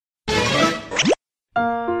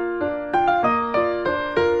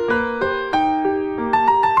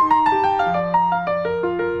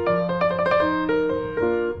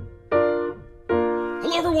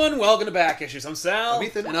welcome to Back Issues. I'm Sal. I'm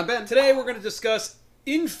Ethan. And I'm Ben. Today we're going to discuss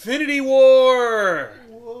Infinity War.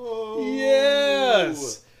 Whoa.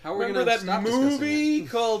 Yes. How are we Remember going to that stop discussing movie it?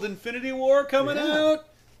 called Infinity War coming Yeah. out?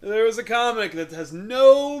 There was a comic that has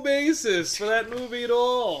no basis for that movie at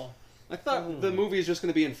all. I thought the movie is just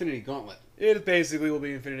going to be Infinity Gauntlet. It basically will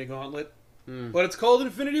be Infinity Gauntlet. But it's called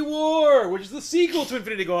Infinity War, which is the sequel to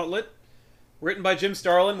Infinity Gauntlet. Written by Jim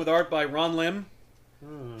Starlin with art by Ron Lim.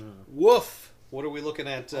 Woof. What are we looking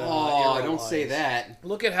at? Don't say that.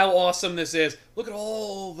 Look at how awesome this is. Look at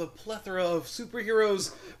all the plethora of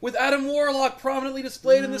superheroes with Adam Warlock prominently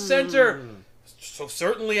displayed in the center. So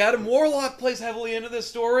certainly Adam Warlock plays heavily into this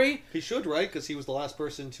story. He should, right? Because he was the last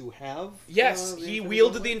person to have. Yes, the he Infinity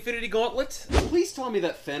wielded Gauntlet? the Infinity Gauntlet. Please tell me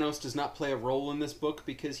that Thanos does not play a role in this book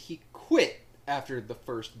because he quit after the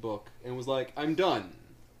first book and was like, I'm done.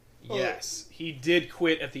 Yes, he did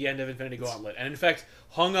quit at the end of Infinity Gauntlet, and in fact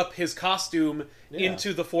hung up his costume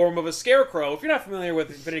into the form of a scarecrow. If you're not familiar with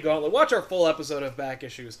Infinity Gauntlet, watch our full episode of Back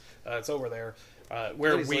Issues. It's over there,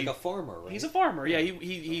 where He's like a farmer, right? He's a farmer. Yeah,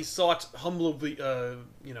 he sought humble,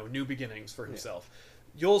 new beginnings for himself.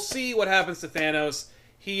 You'll see what happens to Thanos.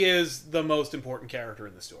 He is the most important character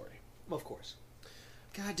in the story. Of course.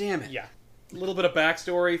 God damn it. Yeah, a little bit of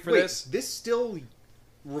backstory for Wait, this. this still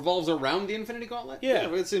revolves around the Infinity Gauntlet? Yeah,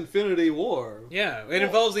 But it's Infinity War. yeah, it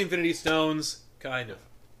involves the Infinity Stones, kind of.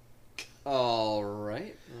 All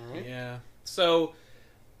right. Yeah. So,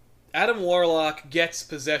 Adam Warlock gets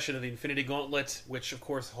possession of the Infinity Gauntlet, which, of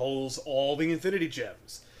course, holds all the Infinity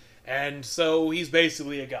Gems. And so he's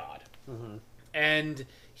basically a god. And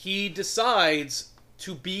he decides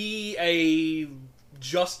to be a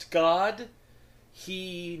just god,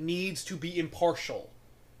 he needs to be impartial.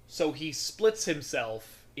 So he splits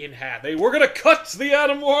himself in half. We're going to cut the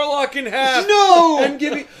Adam Warlock in half! No! And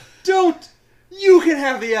give me... Don't! You can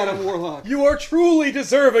have the Adam Warlock! You are truly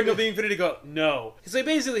deserving of the Infinity Gauntlet. No. So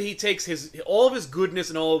basically he takes all of his goodness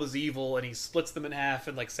and all of his evil and he splits them in half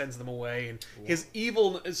and sends them away. And his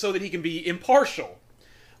evil, so that he can be impartial.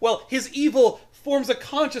 Well, his evil forms a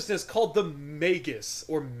consciousness called the Magus,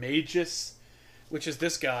 or Magus, which is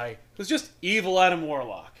this guy, who's just evil Adam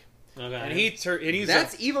Warlock. Okay. And he's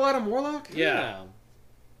That's evil Adam Warlock? yeah.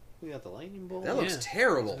 We got the lightning bolt. That looks Yeah.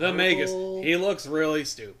 terrible. The Magus. He looks really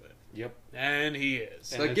stupid. Yep. And he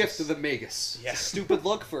is. And The it's gift a of the Magus. Yeah. Stupid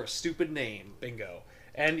look for a stupid name. Bingo.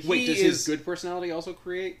 And Wait, he does is... his good personality also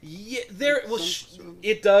create? Yeah,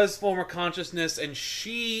 it does form a consciousness, and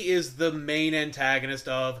she is the main antagonist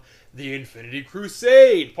of the Infinity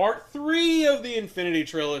Crusade, Part 3 of the Infinity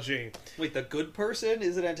Trilogy. Wait, the good person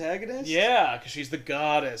is an antagonist? Yeah, because she's the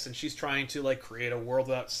goddess, and she's trying to create a world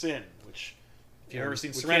without sin, which, if you've ever seen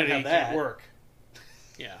we can't Serenity, have can't that. work.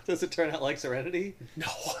 Yeah. Does it turn out like Serenity?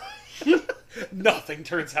 No. Nothing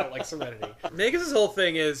turns out like Serenity. Magus' whole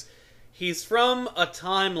thing is, he's from a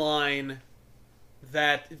timeline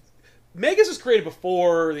that... Magus was created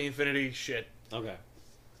before the Infinity shit. Okay.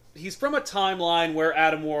 He's from a timeline where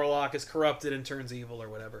Adam Warlock is corrupted and turns evil or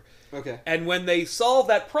whatever. Okay. And when they solve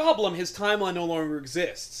that problem, his timeline no longer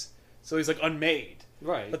exists. So he's unmade.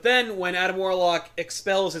 Right. But then when Adam Warlock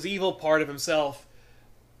expels his evil part of himself,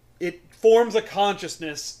 it forms a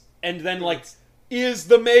consciousness and then is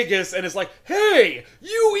the Magus and is hey,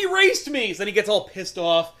 you erased me! So then he gets all pissed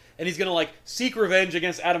off and he's gonna seek revenge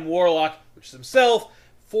against Adam Warlock, which is himself,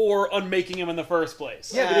 for unmaking him in the first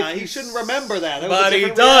place. Yeah, but if he he shouldn't remember that. That But was a he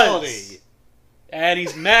different does. reality. And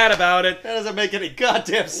he's mad about it. That doesn't make any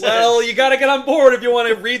goddamn sense. Well, you gotta get on board if you want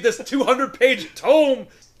to read this 200-page tome.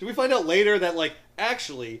 Do we find out later that,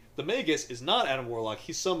 actually, the Magus is not Adam Warlock.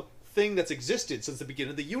 He's some thing that's existed since the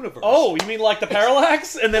beginning of the universe. Oh, you mean the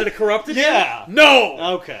Parallax? And then it corrupted him? Yeah. No!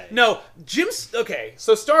 Okay. No, okay,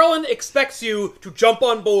 so Starlin expects you to jump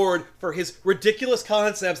on board for his ridiculous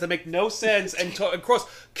concepts that make no sense and cross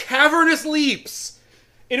cavernous leaps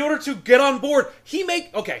in order to get on board.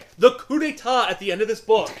 The coup d'etat at the end of this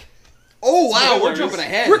book Oh, wow, we're Spoilers. jumping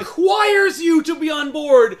ahead. requires you to be on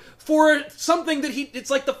board for something that it's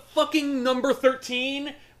the fucking number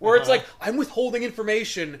 13, where it's I'm withholding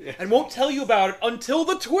information and won't tell you about it until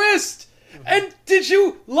the twist. And did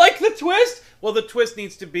you like the twist? Well, the twist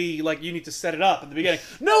needs to be, you need to set it up at the beginning.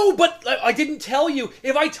 No, but I didn't tell you.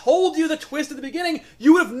 If I told you the twist at the beginning,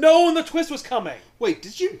 you would have known the twist was coming. Wait,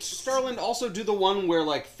 did Starlin also do the one where,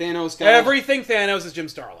 Thanos got... Everything Thanos is Jim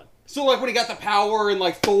Starlin. So, when he got the power and,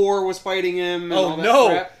 Thor was fighting him and all Oh, that no.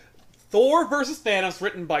 crap? Thor versus Thanos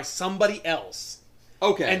written by somebody else.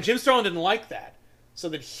 Okay. And Jim Starlin didn't like that. So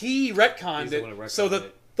that he retconned He's the one who it retconned so that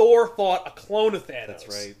it. Thor fought a clone of Thanos. That's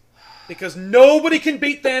right. Because nobody can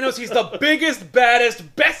beat Thanos. He's the biggest,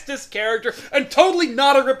 baddest, bestest character, and totally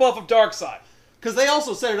not a ripoff of Darkseid. Because they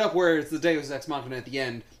also set it up where it's the Deus Ex Machina at the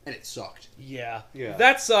end, and it sucked. Yeah. Yeah.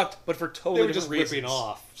 That sucked, but for They totally were different just reasons. ripping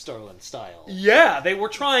off Starlin style. Yeah, they were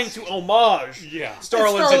trying to homage Yeah.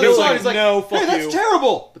 Starlin's Starlin's ability. he's like, No, fuck hey, that's you.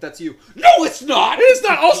 terrible! But that's you. No, it's not! It's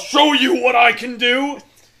not. I'll show you what I can do.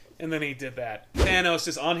 And then he did that. Thanos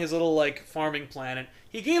is on his little like farming planet.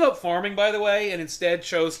 He gave up farming, by the way, and instead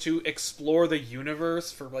chose to explore the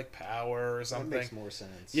universe for like power or That something. makes more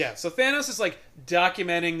sense. Yeah. So Thanos is like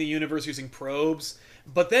documenting the universe using probes,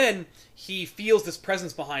 but then he feels this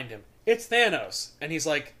presence behind him. It's Thanos, and he's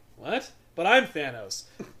like, "What? But I'm Thanos."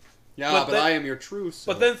 Yeah, But but then- I am your true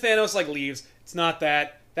self. But then Thanos like leaves. It's not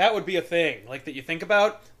that. That would be a thing, like that you think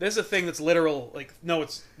about. There's a thing that's literal. Like no,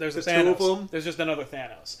 there's a There's two Thanos. of them? There's just another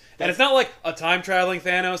Thanos, and it's not like a time traveling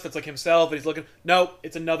Thanos that's like himself. And he's looking. No,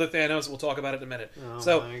 it's another Thanos. We'll talk about it in a minute. Oh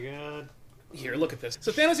so my god. here, look at this.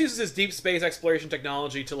 So Thanos uses his deep space exploration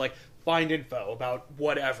technology to like find info about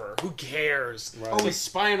whatever. Who cares? Right. Oh, he's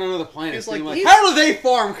spying on other planets. He's like, being he's- how do they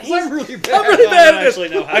farm? Because I'm really bad. I'm really bad at actually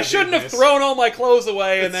this. know how I to do shouldn't have this. thrown all my clothes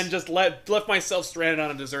away and then just left myself stranded on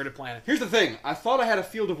a deserted planet. Here's the thing. I thought I had a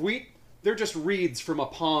field of wheat. They're just reeds from a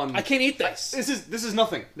pond. I can't eat this. This is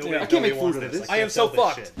nothing. Nobody- I can't make nobody food out wants of this. this. I am can't so sell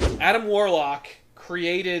fucked. this Adam Warlock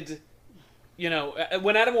created,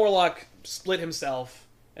 when Adam Warlock split himself,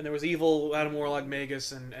 and there was evil Adam Warlock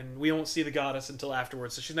Magus, and we won't see the goddess until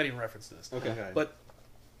afterwards, so she's not even referenced in this. Okay. But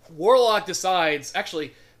Warlock decides,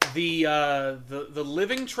 actually, the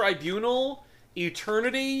Living Tribunal,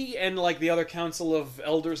 Eternity, and like the other Council of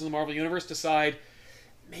Elders in the Marvel Universe decide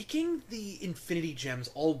making the Infinity Gems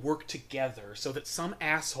all work together so that some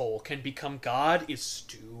asshole can become God is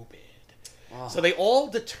stupid. Wow. So they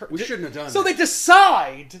all We shouldn't have done So that. they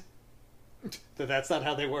decide That's not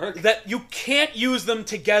how they work. that you can't use them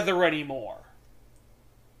together anymore.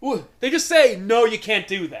 They just say, no, you can't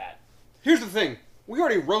do that. Here's the thing. We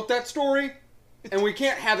already wrote that story, and we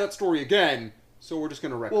can't have that story again, so we're just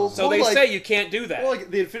going to retcon Well, it. So Well, they like- say you can't do that. Well, like,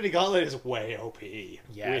 the Infinity Gauntlet is way OP.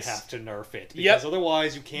 Yes. We have to nerf it. Because Yep.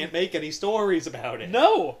 otherwise you can't make any stories about it.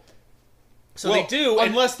 No. So Well, they do, and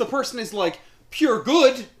unless the person is, like, pure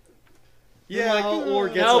good. Yeah, Like, or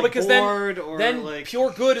gets no, like, because bored, then or then like... pure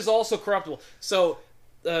good is also corruptible. So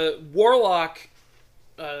Warlock,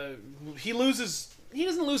 he loses. He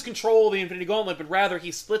doesn't lose control of the Infinity Gauntlet, but rather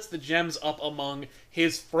he splits the gems up among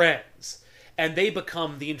his friends, and they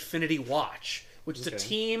become the Infinity Watch, which is a Okay.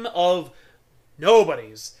 team of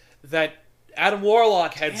nobodies that Adam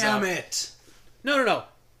Warlock heads up. it. No.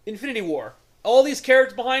 Infinity War. All these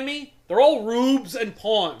characters behind me, they're all rubes and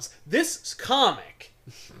pawns. This comic,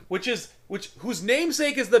 whose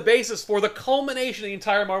namesake is the basis for the culmination of the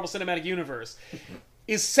entire Marvel Cinematic Universe,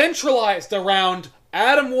 is centralized around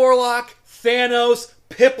Adam Warlock, Thanos,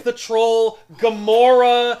 Pip the Troll,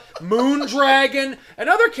 Gamora, Moondragon, and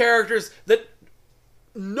other characters that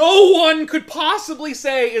no one could possibly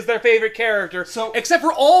say is their favorite character, So- except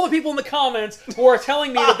for all the people in the comments who are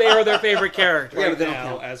telling me that they are their favorite character. Yeah, but they don't now,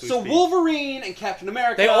 count. as we So speak. Wolverine and Captain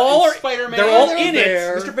America They all and are- Spider-Man, they're all they're in it.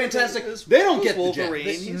 there. Mr. Fantastic, they don't get the Wolverine.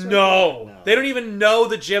 gems. He's right No, there. they don't even know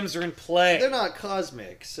the gems are in play. They're not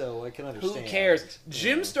cosmic, so I can Who understand. cares? Yeah.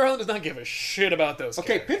 Jim Starlin does not give a shit about those.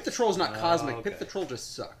 Okay, characters. Pip the Troll's not cosmic. okay. Pip the Troll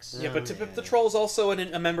just sucks. Yeah, but Oh, Pip the yeah. Troll is also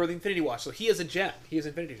a member of the Infinity Watch, so he is a gem. He is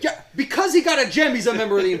Infinity Gem. Yeah, because he got a gem, he's a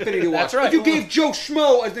member of the Infinity Watch. That's right. If you gave Joe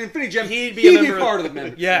Schmo an Infinity Gem, He'd be a member part of the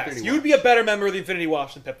member. Yes, Infinity you'd Watch. be a better member of the Infinity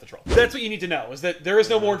Watch than Pip the Troll. That's what you need to know, is that there is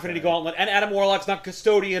no more Infinity Gauntlet, and Adam Warlock's not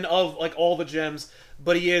custodian of, like, all the gems,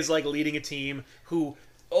 but he is, like, leading a team who,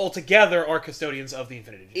 altogether, are custodians of the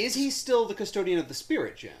Infinity Gem. Is he still the custodian of the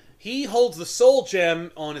Spirit Gem? He holds the Soul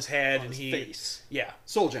Gem on his head, and his he... face. Yeah.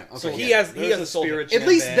 Soul Gem. Okay, So he yeah. has There's the a Soul Gem. spirit At gem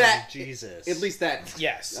least then, that. Jesus. At least that.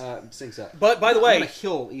 Yes. Syncs up. But, by the I'm way... gonna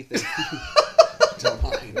kill Ethan. Don't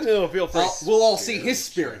mind. Oh, feel free. We'll all see his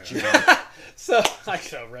Spirit Gem. So, I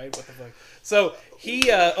know, right? What the fuck? So, he,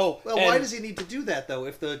 Well, why and does he need to do that though?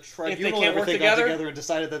 If the tribunal can't and work everything got together? together and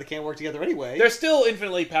decided that they can't work together anyway, they're still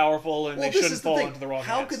infinitely powerful, and well, they this shouldn't is the fall thing. into the wrong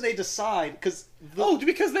How hands. can they decide? Because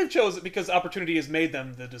because they've chosen, because opportunity has made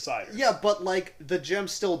them the deciders. yeah, but like the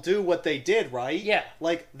gems still do what they did, right? Yeah.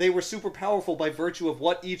 Like they were super powerful by virtue of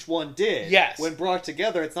what each one did. Yes. When brought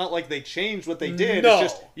together, it's not like they changed what they did. No.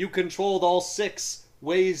 It's just you controlled all 6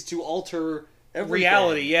 ways to alter everything.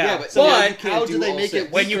 reality, yeah. Yeah, but but now you can't how do do they all make six.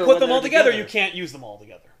 it when you weaker put them they're all together, together? you can't use them all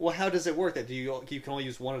together. Well, how does it work? That you can only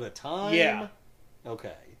use one at a time? Yeah.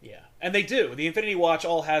 Okay. Yeah, and they do. The Infinity Watch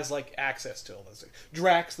all has like access to all those things.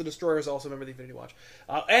 Drax, the Destroyer, is also a member of the Infinity Watch,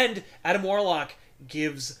 and Adam Warlock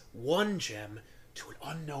gives one gem to an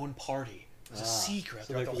unknown party There's a secret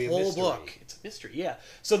so throughout there the could be a whole mystery. book. It's a mystery, yeah.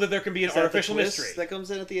 So that there can be an Is that the artificial twist mystery. that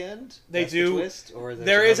comes in at the end. They That's do. The twist, or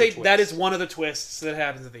There is another that twist? is one of the twists that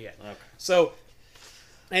happens at the end. Okay. So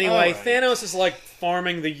anyway, Alright. Thanos is like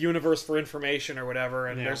farming the universe for information or whatever,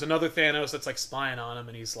 and Yeah. there's another Thanos that's like spying on him,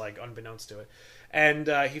 and he's like unbeknownst to it, and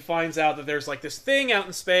he finds out that there's like this thing out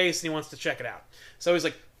in space, and he wants to check it out. So he's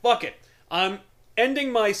like, "Fuck it, I'm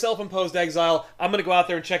ending my self-imposed exile. I'm gonna go out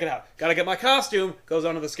there and check it out. Gotta get my costume." Goes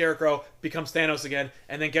onto the Scarecrow, becomes Thanos again,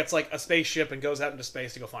 and then gets like a spaceship and goes out into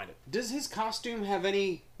space to go find it. Does his costume have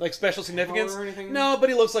any... Like special significance? or anything? No, but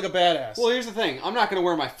he looks like a badass. Well, here's the thing. I'm not going to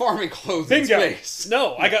wear my farming clothes Bingo. in space.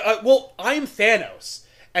 No, I got. Well, I'm Thanos,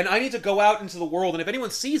 and I need to go out into the world. And if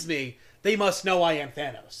anyone sees me, they must know I am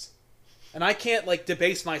Thanos. And I can't like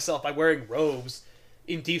debase myself by wearing robes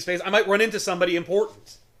in deep space. I might run into somebody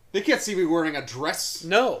important. They can't see me wearing a dress.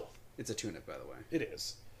 No, It's a tunic, by the way. it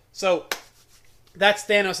is. So that's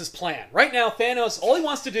Thanos' plan. Right now, Thanos, all he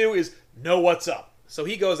wants to do is know what's up. So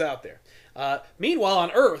he goes out there. Meanwhile,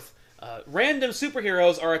 on Earth, random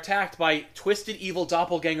superheroes are attacked by twisted, evil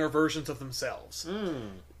doppelganger versions of themselves.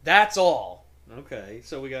 That's all. Okay,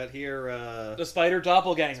 so we got here. The Spider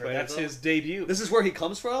Doppelganger. Spider That's Doppel- his debut. This is where he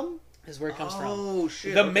comes from. is where it comes from. Oh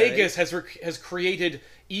shit! The okay. Magus has created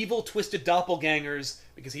evil, twisted doppelgangers,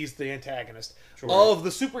 because he's the antagonist, Sure. of the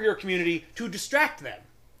superhero community to distract them.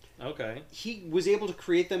 Okay. He was able to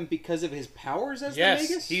create them because of his powers as Yes,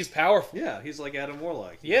 the Magus? he's powerful. Yeah, he's like Adam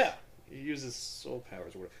Warlock. Yeah. He uses soul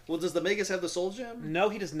powers. Or whatever. Well, does the Magus have the soul gem? No,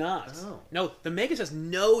 he does not. Oh. No, the Magus has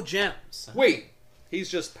no gems. Wait, He's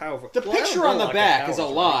just powerful. the Well, Adam picture on the Warlock back has is a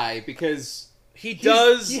powers, lie because He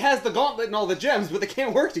does. he has the gauntlet and all the gems, but they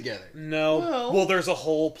can't work together. No. Well- Well, there's a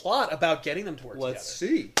whole plot about getting them to work Let's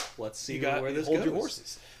together. see. Let's see You got where this hold goes. your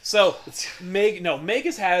horses. So,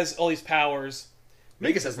 Magus has all these powers.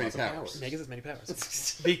 Magus has many lots of powers. Magus has many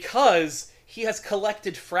powers because he has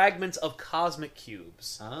collected fragments of cosmic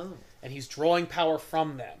cubes, Oh. and he's drawing power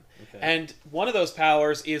from them. Okay. And one of those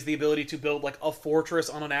powers is the ability to build like a fortress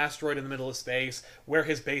on an asteroid in the middle of space where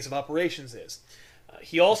his base of operations is.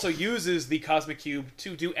 He also uses the cosmic cube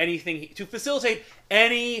to do anything, to facilitate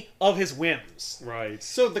any of his whims. Right.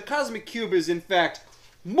 So the cosmic cube is in fact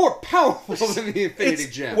more powerful than the Infinity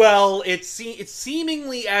Gem. Well, it's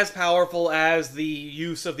seemingly as powerful as the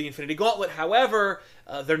use of the Infinity Gauntlet. However,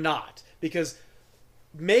 they're not, because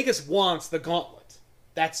Magus wants the Gauntlet.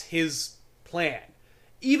 That's his plan.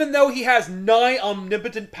 Even though he has nigh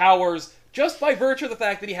omnipotent powers, just by virtue of the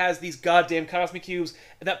fact that he has these goddamn cosmic cubes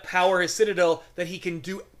that power his citadel, that he can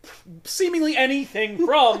do seemingly anything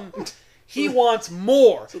from, he wants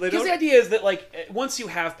more. So they because don't- the idea is that, like, once you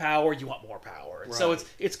have power, you want more power. So Right.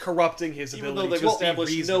 it's corrupting his Even ability though they've to be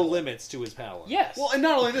established no reasonable. limits to his power. Yes. Well, and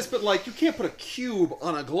not only this, but like you can't put a cube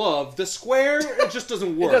on a glove. The square, it just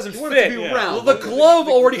doesn't work. it doesn't you want fit. it to be yeah. round. Well, the glove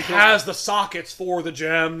already the has the sockets for the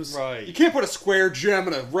gems. Right. You can't put a square gem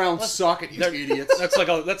in a round socket, you They're- idiots.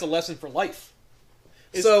 That's a lesson for life.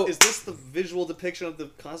 Is, So- is this the visual depiction of the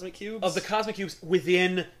cosmic cubes? Of the cosmic cubes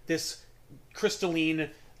within this crystalline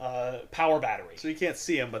power battery. So you can't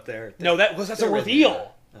see them, but they're No, that's a they're in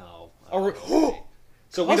reveal. no. A re-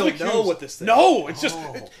 So we don't Cosmic know cubes. what this thing. No, it's just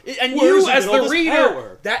Oh. and Where is you it as in the all this reader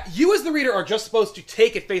power? you as the reader are just supposed to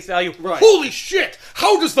take at face value. Right. Holy shit!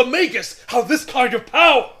 How does the Magus have this kind of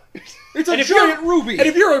power? It's a And if giant you're- ruby. And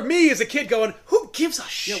if you're me as a kid going, who gives a Yeah,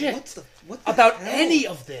 shit what the about hell? any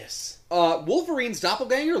of this? Wolverine's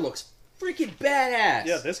doppelganger looks freaking badass.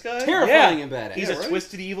 Yeah, this guy. Terrifying and badass. He's Yeah, a right?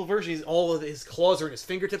 twisted evil version. He's all of his claws are in his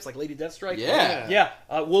fingertips, like Lady Deathstrike. Yeah.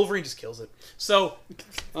 Yeah. Wolverine just kills it. So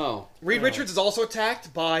Oh, Reed Richards is also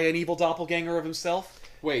attacked by an evil doppelganger of himself.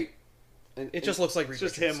 wait. It just looks like Reed It's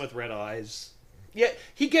just Richards. him with red eyes. Yeah,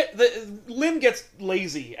 Lim gets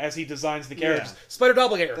lazy as he designs the characters. Yeah. Spider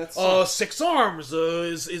Doppelganger. That's- 6 arms.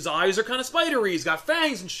 His eyes are kind of spidery. He's got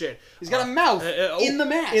fangs and shit. He's got a mouth in the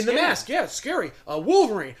mask. In the yeah. mask, yeah, it's scary.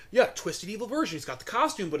 Wolverine, yeah, twisted evil version. He's got the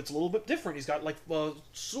costume, but it's a little bit different. He's got like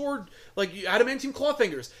sword, like adamantium claw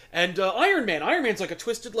fingers. And Iron Man. Iron Man's like a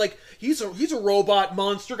twisted, like he's a robot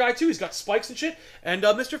monster guy too. He's got spikes and shit. And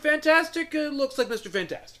Mr. Fantastic looks like Mr.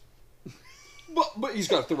 Fantastic. But he's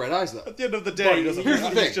got the red eyes though. At the end of the But day, he doesn't here's the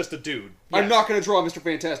he's thing. just a dude. I'm not going to draw Mr.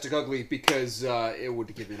 Fantastic ugly because it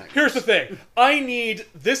would give me nightmares. Here's the thing. I need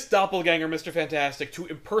this doppelganger, Mr. Fantastic, to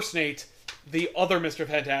impersonate the other Mr.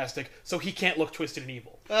 Fantastic so he can't look twisted and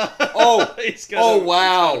evil. Oh, He's gotta- oh he's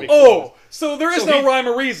wow. gotta be Oh, so there is So no he- rhyme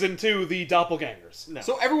or reason to the doppelgangers. No.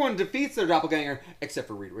 So everyone defeats their doppelganger except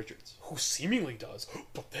for Reed Richards. Who seemingly does.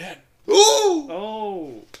 But then... Ooh!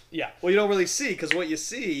 Oh. Yeah. Well, you don't really see, because what you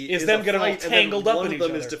see Is is them a getting all fight, and then tangled up one in of each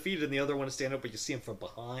them is other. defeated and the other one is standing up, but you see him from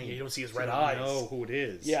behind. You don't see his So red you eyes. don't know who it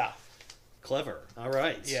is. Yeah. Clever. All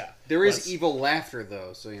right. Yeah. There is Let's- evil laughter,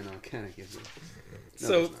 though, so, you know, it kind of gives you...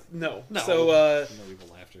 So no. No. So no evil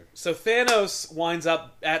laughter. so Thanos winds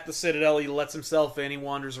up at the Citadel. He lets himself in. He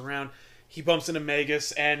wanders around. He bumps into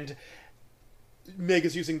Magus, and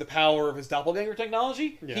Magus, using the power of his doppelganger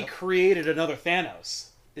technology, Yeah. he created another Thanos.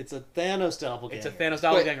 It's a Thanos doppelganger. It's a Thanos But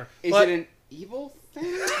doppelganger. is but, it an evil thing?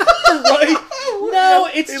 right? No,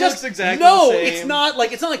 it's It just looks exactly no. the same. It's not like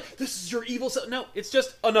this is your evil self. No, it's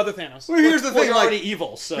just another Thanos. Well, here's the Well, thing, you're like, already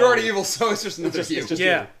evil, so you're already evil, so it's just another It's just, you. it's just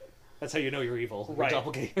Yeah. you. That's how you know you're evil. Right. Your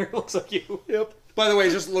doppelganger looks like you. Yep. By the way,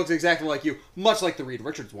 it just looks exactly like you, much like the Reed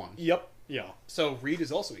Richards one. Yep. Yeah. So Reed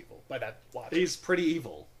is also evil by that logic. He's pretty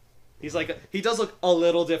evil. He's like he does look a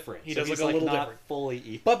little different. He so does he's look a like little not different. fully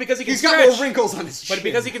evil. But because he can He's stretch, got more wrinkles on his chin. but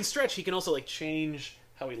because he can stretch, he can also like change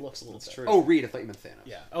how he looks a little bit. true. Oh, Reed, I thought you meant Thanos.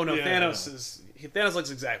 Yeah. Oh no, Yeah. Thanos looks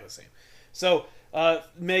exactly the same. So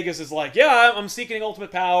Magus is like, yeah, I'm seeking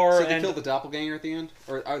ultimate power. So they and kill the doppelganger at the end?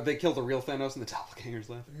 Or they kill the real Thanos and the doppelganger's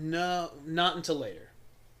left? no, not until later.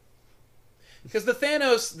 Because the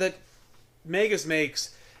Thanos that Magus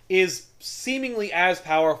makes is seemingly as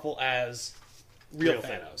powerful as real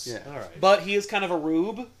Thanos. Yeah. All right. But he is kind of a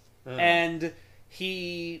rube, Oh. and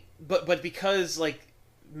but because like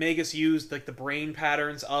Magus used like the brain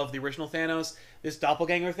patterns of the original Thanos, this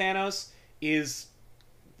doppelganger Thanos is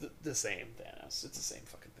the same Thanos. It's the same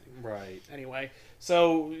fucking thing. Right. Anyway,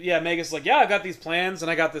 so yeah, Magus is like, yeah, I've got these plans,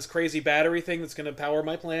 and I got this crazy battery thing that's going to power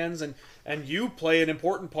my plans, and you play an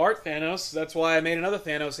important part, Thanos. That's why I made another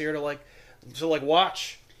Thanos here to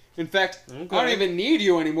watch. In fact, Okay. I don't even need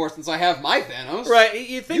you anymore since I have my Thanos. Right?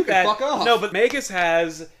 You think You can that? fuck off. No, but Magus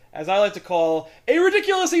has, as I like to call, a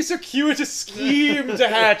ridiculously circuitous scheme to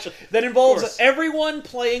hatch that involves course. everyone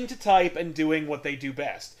playing to type and doing what they do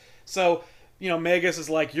best. So, Magus is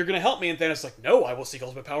like, you're going to help me, and Thanos is like, no, I will seek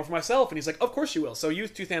ultimate power for myself. And he's like, of course you will. So you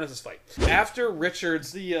two Thanos' fight. After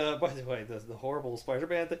Richards, The by the way, the horrible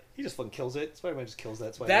Spider-Man thing, he just fucking kills it. Spider-Man just kills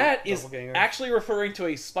that Spider-Man. that is doppelganger. actually referring to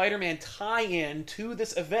a Spider-Man tie-in to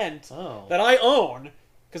this event Oh. that I own,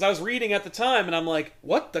 because I was reading at the time, and I'm like,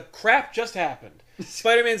 what the crap just happened?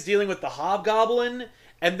 Spider-Man's dealing with the Hobgoblin,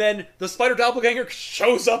 and then the Spider Doppelganger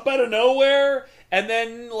shows up out of nowhere, and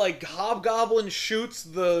then, like, Hobgoblin shoots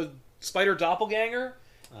the Spider Doppelganger,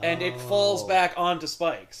 and it falls Oh. back onto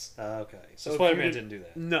spikes. Okay. So if Spider-Man you didn't do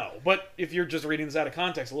that. No, but if you're just reading this out of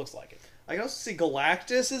context, it looks like it. I can also see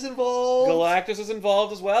Galactus is involved. Galactus is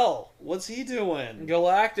involved as well. What's he doing?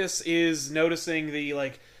 Galactus is noticing the,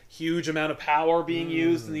 like, huge amount of power being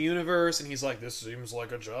used in the universe, and he's like, this seems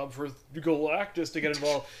like a job for Galactus to get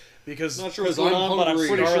involved, because... Not sure what's Because going I'm on, but I'm hungry.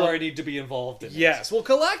 pretty sure Scarlet- I need to be involved in it. Yes, well,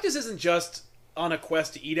 Galactus isn't just on a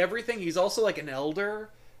quest to eat everything, he's also like an elder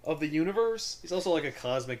of the universe. He's also like a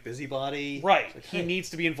cosmic busybody. Right, Like, he hey, needs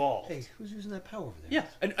to be involved. Hey, who's using that power over there?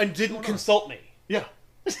 Yeah, and didn't consult me. Yeah.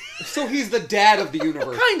 So he's the dad of the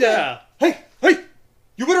universe. Kinda. Yeah. Hey!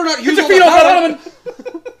 You better not use Get all your feet that off that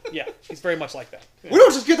power! ottoman! Yeah, he's very much like that. We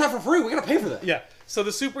don't just get that for free, we gotta pay for that. Yeah, so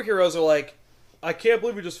the superheroes are like, I can't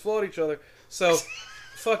believe we just fought each other. So,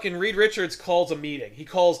 fucking Reed Richards calls a meeting. He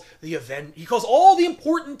calls the event. He calls all the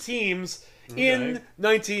important teams in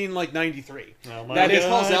 1993. Oh my That is God.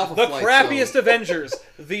 Calls Alpha the Flight, crappiest so- Avengers,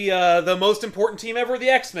 the most important team ever, the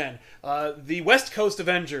X-Men, the West Coast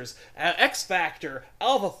Avengers, X Factor,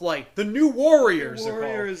 Alpha Flight, the New Warriors. they're called.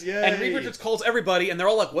 Warriors, yay. And Reed Richards calls everybody, and they're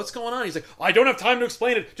all like, "What's going on?" He's like, "I don't have time to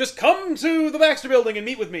explain it. Just come to the Baxter Building and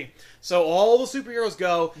meet with me." So all the superheroes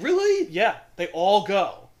go. Really? Yeah, they all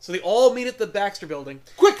go. So they all meet at the Baxter Building.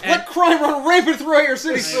 Quick, And- let crime run rampant throughout your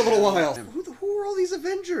city for a little while. Who are all these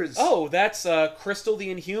Avengers? Oh, that's Crystal the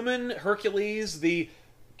Inhuman, Hercules, the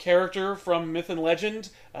character from Myth and Legend,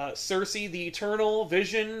 Cersei the Eternal,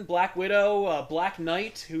 Vision, Black Widow, Black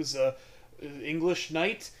Knight, who's a English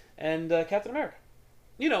knight, and Captain America.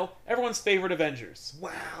 Everyone's favorite Avengers.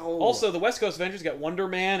 Wow. Also, the West Coast Avengers got Wonder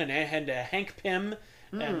Man and Hank Pym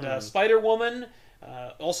and Spider Woman,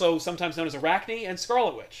 also sometimes known as Arachne, and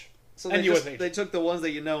Scarlet Witch. so and they, US just, Agent. they took the ones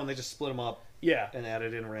that you know and they just split them up Yeah. and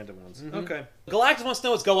added in random ones. Mm-hmm. Okay. Galactus wants to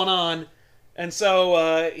know what's going on, and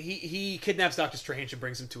so he kidnaps Doctor Strange and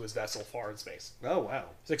brings him to his vessel far in space. Oh wow.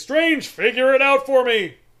 He's like, Strange, figure it out for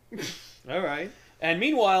me! All right. And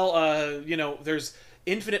meanwhile, there's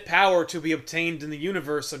infinite power to be obtained in the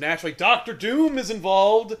universe, so naturally Doctor Doom is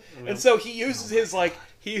involved, and so he uses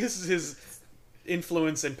his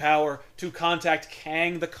influence and power to contact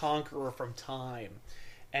Kang the Conqueror from time.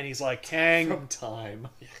 And he's like, Kang... From time.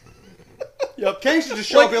 Yep. Kang should just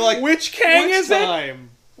show up and be like, which Kang Which is it? time?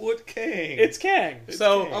 What Kang? It's Kang.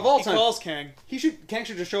 So Kang. Of all he time. calls Kang. Kang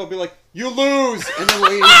should just show up and be like, "You lose," and then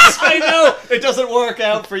leave. I know. It doesn't work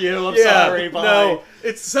out for you. I'm sorry. Bye. No,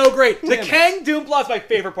 it's so great. The Damn it. Kang Doom plot's my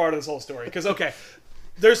favorite part of this whole story because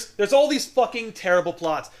there's all these fucking terrible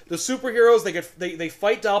plots. The superheroes they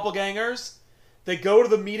fight doppelgangers. They go to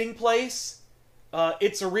the meeting place.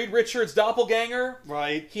 It's a Reed Richards doppelganger.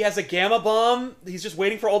 Right. He has a gamma bomb. He's just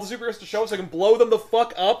waiting for all the superheroes to show up so he can blow them the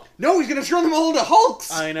fuck up. No, he's gonna turn them all into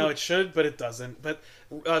Hulks. I know it should, but it doesn't. But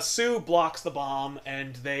Sue blocks the bomb,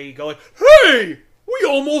 and they go like, "Hey, we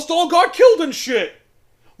almost all got killed and shit.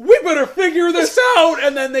 We better figure this out."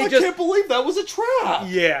 And then they I just can't believe that was a trap.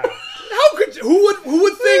 yeah. Who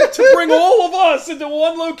would think to bring all of us into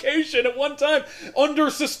one location at one time under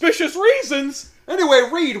suspicious reasons? Anyway,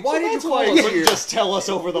 Reed, why did you That's call why you us wouldn't here? just tell us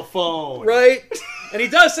over the phone. Right? And he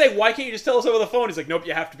does say, "Why can't you just tell us over the phone?" He's like, "Nope,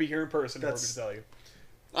 you have to be here in person in order to tell you."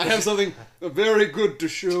 I have something very good to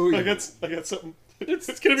show you. I got something.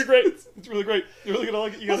 It's gonna be great. It's really great. You're really gonna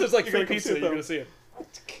like it. You Plus, there's like you free gotta come pizza. see it, You're though. gonna see it.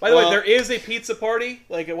 By the way, Well- there is a pizza party.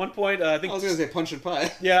 Like at one point, I think I was gonna say punch and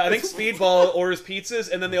pie. yeah, I think Speedball orders pizzas,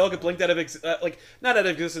 and then they all get blinked out of not out of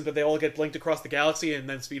existence, but they all get blinked across the galaxy. And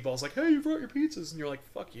then Speedball's like, "Hey, you brought your pizzas," and you're like,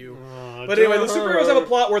 "Fuck you." But anyway, the superheroes have a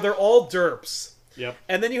plot where they're all derps, Yep.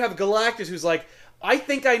 and then you have Galactus, who's like, "I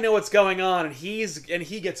think I know what's going on," and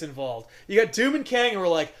he gets involved. You got Doom and Kang, who are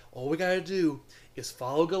like, "All we gotta do is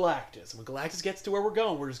follow Galactus, and when Galactus gets to where we're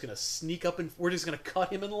going, we're just gonna sneak up and we're just gonna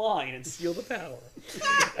cut him in line and steal the power."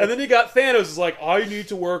 And then you got Thanos, who's like, "I need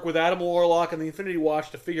to work with Adam Warlock and the Infinity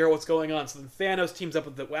Watch to figure out what's going on." So then Thanos teams up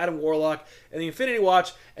with the Adam Warlock and the Infinity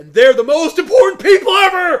Watch, and they're the most important people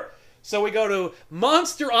ever. So we go to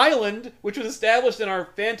Monster Island, which was established in our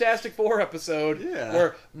Fantastic Four episode, Yeah.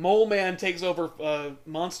 where Mole Man takes over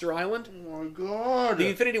Monster Island. Oh my god. The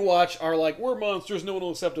Infinity Watch are like, "We're monsters, no one will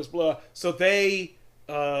accept us," blah. So they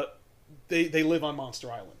live on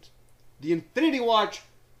Monster Island. The Infinity Watch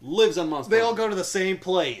lives on Monster They all Island. go to the same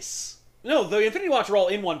place. No, the Infinity Watch are all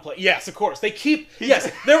in one place. Yes, of course. They keep...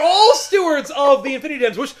 Yes, they're all stewards of the Infinity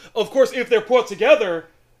Gems, which, of course, if they're put together,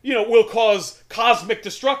 will cause cosmic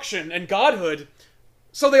destruction and godhood.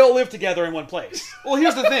 So they all live together in one place. Well,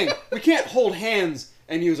 here's the thing. We can't hold hands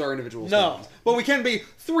and use our individual No. stones. But we can be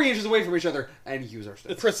 3 inches away from each other and use our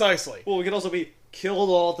stones. Precisely. Well, we could also be killed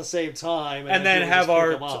all at the same time, And then people have just pick our...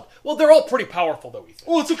 them up. Well, they're all pretty powerful, though, we think.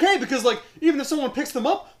 Well, it's okay because, like, even if someone picks them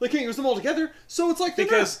up, they can't use them all together. So it's like they're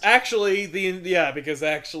Because not. actually, fucking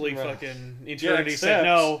Eternity said except-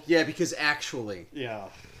 no. Yeah, because actually. Yeah.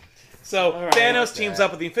 So All right, Thanos like teams that.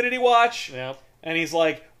 up with the Infinity Watch. Yep. And he's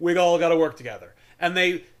like, "We all got to work together." And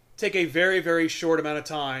they take a very, very short amount of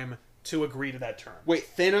time to agree to that term. Wait,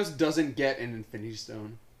 Thanos doesn't get an Infinity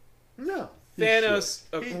Stone. No. Thanos,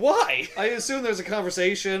 why? I assume there's a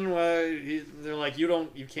conversation where they're like, you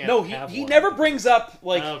can't. No, have he one. never brings up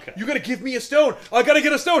like, Okay. "You got to give me a stone. I got to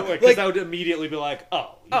get a stone." Because Like, that would immediately be like,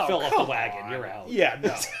 oh, you oh, fell off the come wagon, on. you're out. Yeah,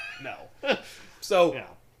 no. So Yeah.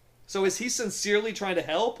 So is he sincerely trying to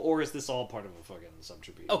help, or is this all part of a fucking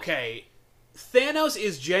subterfuge? okay, Thanos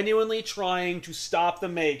is genuinely trying to stop the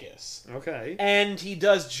Magus. Okay. And he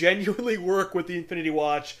does genuinely work with the Infinity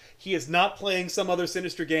Watch. He is not playing some other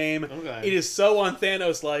sinister game. Okay. It is so on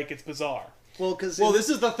Thanos-like, it's bizarre. Well, because Well, this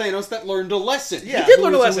is the Thanos that learned a lesson. yeah, did who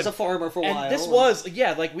learn a was- who lesson. was a farmer for a while. And this was,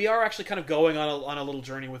 like, we are actually kind of going on a little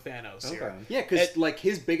journey with Thanos here. Okay. Yeah, because, like,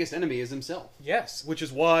 his biggest enemy is himself. Yes, which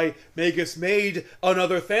is why Magus made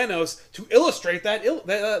another Thanos to illustrate that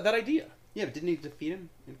idea. Yeah, but didn't he defeat him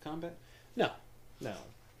in combat?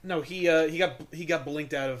 No, he got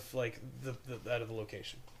blinked out of like out of the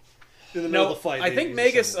location. In the middle No, of the fight, I they think used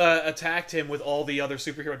Magus someone. attacked him with all the other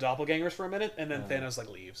superhero doppelgangers for a minute, and then Thanos like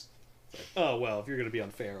leaves. Oh well, if you're gonna be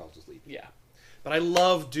unfair, I'll just leave. Yeah, but I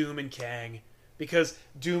love Doom and Kang because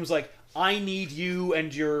Doom's like, "I need you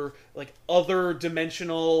and your like other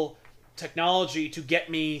dimensional technology to get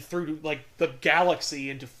me through like the galaxy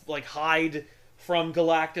and to like hide from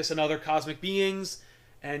Galactus and other cosmic beings,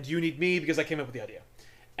 and you need me because I came up with the idea."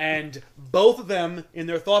 And both of them in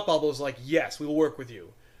their thought bubbles like, "Yes, we will work with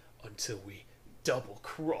you until we double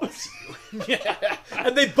cross you." Yeah.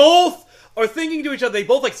 And they both are thinking to each other, they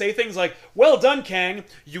both like say things like, "Well done, Kang,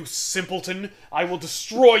 you simpleton. I will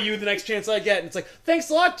destroy you the next chance I get." And it's like, "Thanks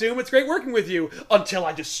a lot, Doom. It's great working with you. Until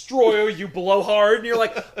I destroy you, blowhard." And you're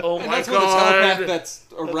like, "Oh And my that's what the telepath god." that's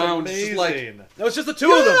around is just like, Amazing. No, it's just the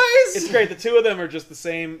two of them. Guys! It's great. The two of them are just the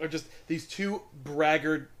same, are just these two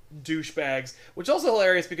braggart douchebags, which is also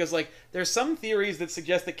hilarious because like there's some theories that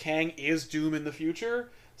suggest that Kang is Doom in the future.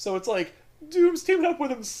 So it's like Doom's teaming up with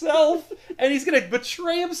himself and he's gonna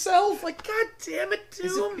betray himself. Like, god damn it,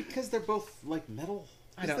 is Doom. it because they're both, like, metal?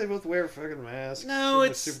 I They don't. both wear fucking masks. No,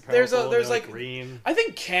 and it's they're super there's a powerful, there's and they're, like green. I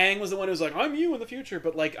think Kang was the one who was like, "I'm you in the future,"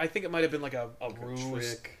 but like I think it might have been like a Like a ruse.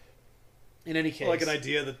 trick. In any case, Like an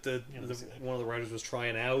idea that Yeah, let's see that. one of the writers was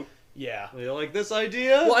trying out. Yeah. They like this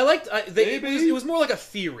idea. Well, I liked Maybe. it was more like a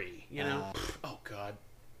theory, you know. Oh God.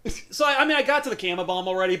 So I mean, I got to the Gamma Bomb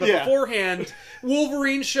already, but Yeah. beforehand,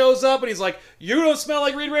 Wolverine shows up and he's like, "You don't smell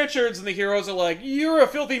like Reed Richards," and the heroes are like, "You're a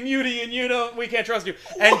filthy mutie, and we can't trust you."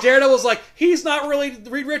 And Daredevil's like, "He's not really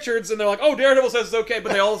Reed Richards," and they're like, "Oh, Daredevil says it's okay,"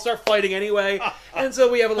 but they all start fighting anyway, and so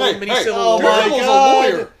we have a little mini civil oh war. my Daredevil's a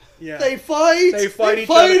God. lawyer. Yeah. They fight. They fight each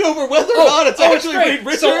other. over whether or not it's actually great. Reed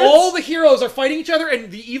Richards. So all the heroes are fighting each other,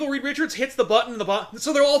 and the evil Reed Richards hits the button.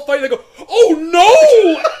 So they're all fighting. They go, "Oh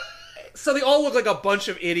no!" So they all look like a bunch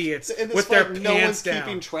of idiots in this with their fight, pants no one's down.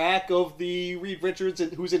 keeping track of the Reed Richards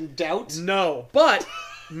who's in doubt. No, but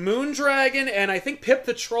Moondragon and I think Pip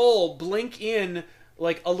the Troll blink in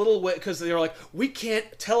like a little way because they're like, we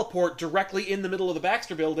can't teleport directly in the middle of the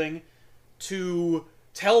Baxter Building to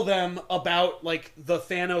tell them about like the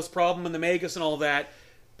Thanos problem and the Magus and all that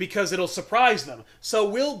because it'll surprise them. So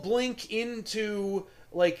we'll blink into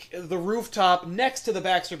like the rooftop next to the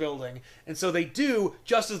Baxter Building, and so they do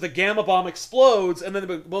just as the Gamma Bomb explodes, and then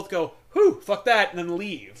they both go, "Whew, fuck that," and then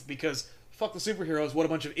leave because fuck the superheroes. What a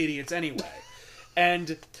bunch of idiots anyway.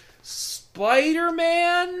 And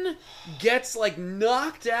Spider-Man gets like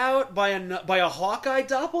knocked out by a Hawkeye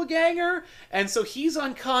doppelganger, and so he's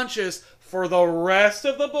unconscious for the rest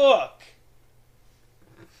of the book.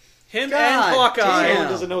 Him God and Hawkeye. damn.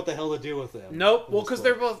 Someone doesn't know what the hell to do with them. Nope. Well, in this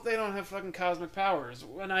because book. they don't have fucking cosmic powers,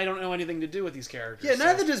 and I don't know anything to do with these characters. Yeah, so-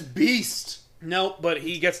 neither does Beast. Nope, but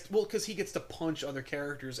because he gets to punch other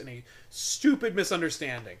characters in a stupid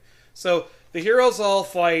misunderstanding. So the heroes all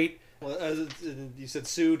fight. Well, you said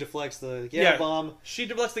Sue deflects the Yeah. bomb. She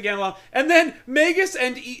deflects the Gamma Bomb, and then Magus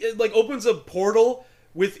like opens a portal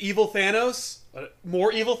with evil Thanos,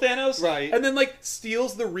 more evil Thanos, Right. And then like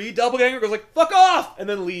steals the Reed doppelganger, goes like "fuck off," and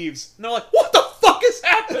then leaves. And they're like, "What the fuck is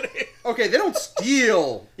happening?" Okay, they don't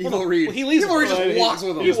steal Evil Reed. well, he leaves Evil Reed with just them. walks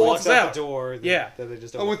with He them. just walks out out. the door. Yeah. That they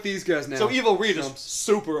just I'm don't. with these guys now. So Evil Reed is Jumps.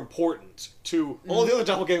 super important to all the other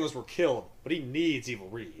doppelgangers were killed, but he needs Evil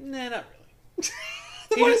Reed. Nah, not really.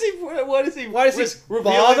 Why does he? Why does he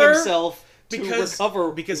reveal bother? himself to Because-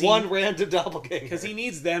 recover because one random doppelganger? Because he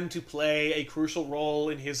needs them to play a crucial role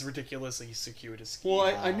in his ridiculously circuitous scheme. Well,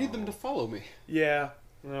 I need them to follow me. Yeah.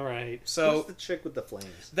 All right. So- Who's the chick with the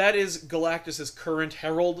flames? That is Galactus' current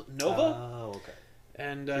herald, Nova. Oh, okay.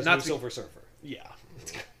 And He's not no to Silver Surfer. Yeah.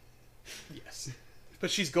 Yes.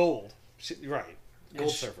 But she's gold. Right. Yeah,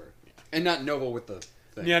 Gold she- Surfer. And not Nova with the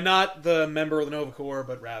thing. Yeah, not the member of the Nova Corps,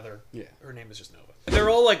 but rather Yeah. her name is just Nova. They're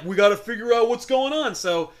all like, we gotta figure out what's going on.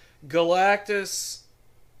 So Galactus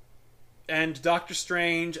and Doctor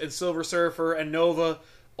Strange and Silver Surfer and Nova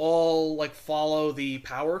all like follow the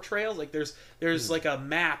power trails. Like there's like a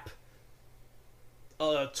map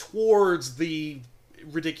towards the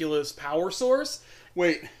ridiculous power source.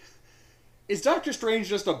 Wait. Is Doctor Strange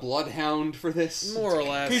just a bloodhound for this? More or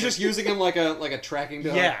less. He's just using him like a tracking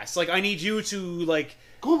dog. Yes, like I need you to like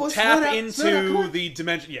Come on, boys, tap spread out, into spread out, come on. the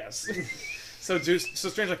dimension. Yes. so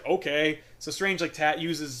Strange like okay. So Strange like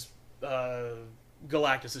uses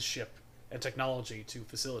Galactus's ship and technology to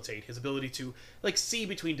facilitate his ability to like see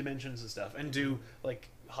between dimensions and stuff and do like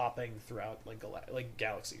hopping throughout like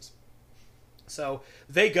galaxies. So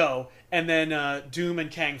they go, and then Doom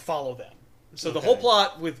and Kang follow them. So the whole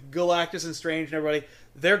plot with Galactus and Strange and everybody,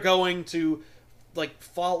 they're going to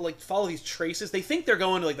follow these traces. They think they're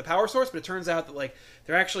going to like the power source, but it turns out that like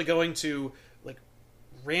they're actually going to like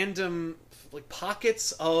random like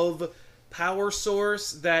pockets of power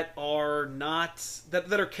source that are not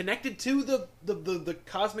that are connected to the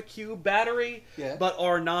Cosmic Cube battery, Yeah. but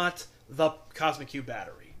are not the Cosmic Cube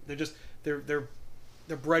battery. They're just they're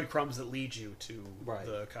breadcrumbs that lead you to Right.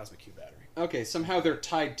 the Cosmic Cube battery. Okay, somehow they're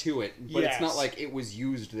tied to it, but it's Yes. not like it was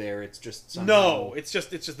used there. It's just somehow... No, it's just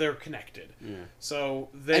they're connected. Yeah. So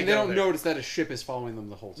And they they go don't there. notice that a ship is following them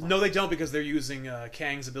the whole time. No, they don't because they're using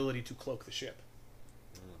Kang's ability to cloak the ship.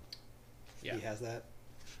 Yeah. He has that.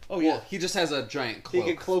 Oh Well, yeah. he just has a giant He cloak.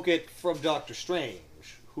 can cloak it from Doctor Strange,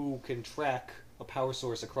 who can track a power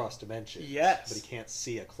source across dimensions. Yes. But he can't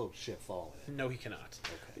see a cloaked ship falling. No, he cannot.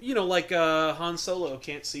 Okay. You know, like Han Solo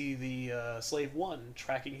can't see the Slave One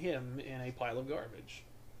tracking him in a pile of garbage.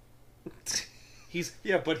 He's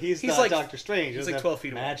Yeah, but he's He's not like- Doctor Strange. He he's doesn't like have 12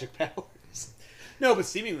 feet away. magic powers. no, but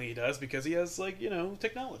seemingly he does because he has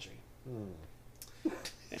technology.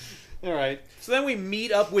 All right. So then we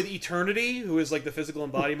meet up with Eternity, who is like the physical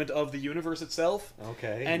embodiment of the universe itself.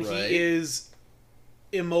 Okay. And Right. he is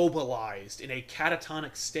immobilized in a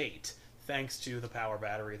catatonic state, thanks to the power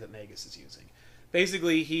battery that Magus is using.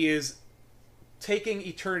 Basically, he is taking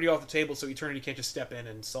Eternity off the table so Eternity can't just step in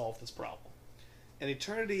and solve this problem. And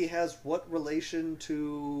Eternity has what relation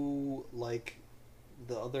to, like,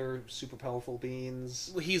 the other super powerful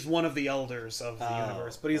beings? He's one of the elders of the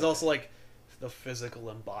universe, but he's also, like, the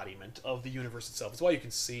physical embodiment of the universe itself. It's why you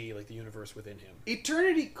can see, like, the universe within him.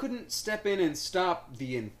 Eternity couldn't step in and stop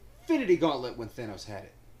the Infinity Gauntlet when Thanos had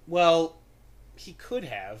it. Well, he could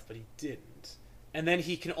have, but he didn't. And then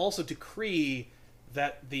he can also decree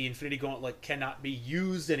that the Infinity Gauntlet cannot be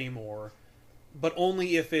used anymore, but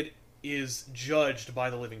only if it is judged by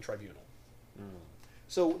the Living Tribunal.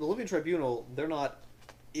 So the Living Tribunal, they're not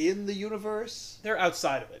in the universe? They're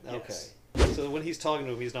outside of it, yes. Okay. So when he's talking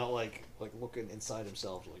to him, he's not like looking inside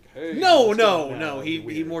himself, like, hey. No. He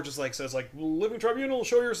He more just like says, like, Living Tribunal,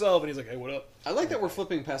 show yourself, and he's like, hey, what up? I like that we're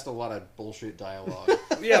flipping past a lot of bullshit dialogue.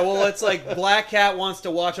 Yeah, well, it's like Black Cat wants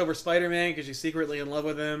to watch over Spider-Man because she's secretly in love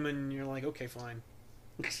with him, and you're like, okay, fine.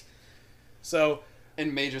 So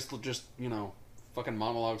and May just fucking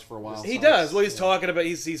monologues for a while. he does. Well, he's talking about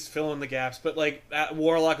he's filling the gaps, but like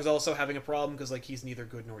Warlock is also having a problem because like he's neither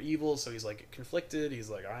good nor evil, so he's like conflicted. He's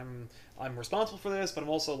like, I'm responsible for this, but I'm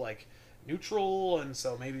also like neutral, and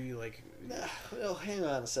so maybe like. Well, hang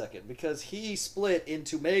on a second, because he split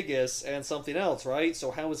into Magus and something else, right?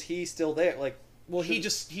 So how is he still there? Like, well, he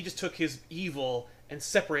just took his evil and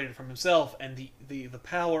separated it from himself, and the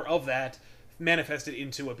power of that manifested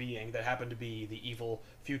into a being that happened to be the evil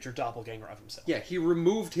future doppelganger of himself. Yeah, he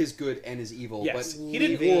removed his good and his evil, Yes, but he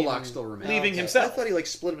didn't- Warlock still remained. leaving okay. himself. I thought he like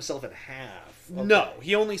split himself in half. Okay. No,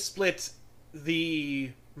 he only split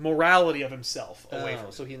the morality of himself away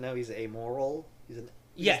from. So he's amoral. He's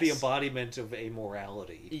Yes. the embodiment of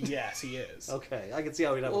amorality. Yes, he is. Okay, I can see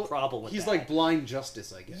how he'd have a problem with He's that. like blind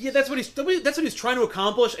justice, I guess. Yeah, that's what he's trying to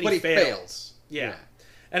accomplish, and but he fails. fails. Yeah.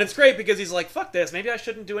 And it's great because he's like, fuck this, maybe I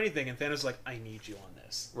shouldn't do anything. And Thanos is like, I need you on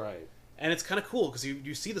this. right. And it's kind of cool because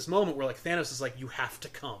you see this moment where like Thanos is like, you have to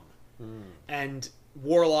come. Hmm. And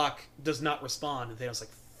Warlock does not respond. And Thanos is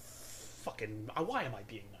like, fucking, why am I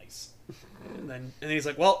being nice? and then he's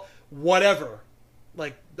like, well, whatever.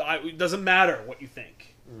 Like, it doesn't matter what you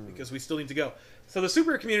think because we still need to go. So the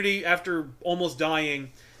superhero community, after almost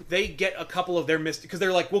dying, they get a couple of their mystics because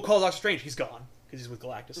they're like, we'll call Doctor Strange. He's gone because he's with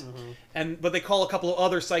Galactus. But they call a couple of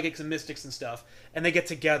other psychics and mystics and stuff, and they get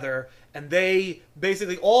together, and they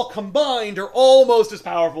basically all combined are almost as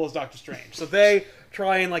powerful as Doctor Strange. So they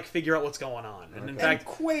try and like figure out what's going on. And in fact,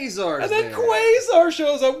 Quasar's and then there. Quasar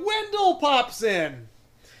shows up. Wendell pops in,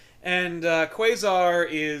 and Quasar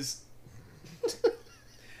is.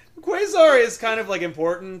 Quasar is kind of like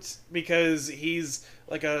important because he's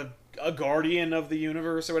like a guardian of the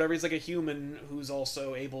universe or whatever. He's like a human who's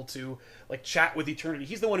also able to like chat with Eternity.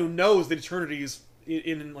 He's the one who knows that Eternity is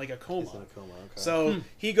in like a coma. He's in a coma, okay. So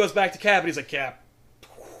he goes back to Cap and he's like, Cap,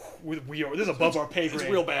 we are this is above our pay grade. It's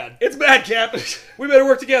real bad. It's bad, Cap. We better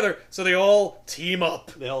work together. So they all team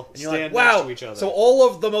up. They'll And you're stand like, next wow. to each other. So all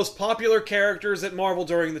of the most popular characters at Marvel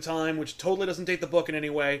during the time, which totally doesn't date the book in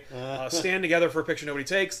any way, stand together for a picture nobody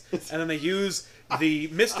takes, and then they use the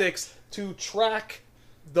Mystics to track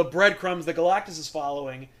the breadcrumbs that Galactus is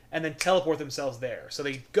following, and then teleport themselves there. So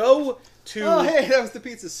they go to Oh, hey, that was the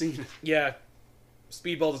pizza scene. yeah.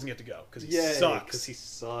 Speedball doesn't get to go because he Yay, sucks. because he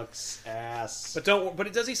sucks ass.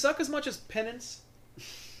 But does he suck as much as Penance?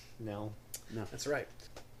 no. That's right.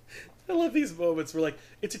 I love these moments where like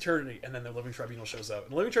it's Eternity, and then the Living Tribunal shows up,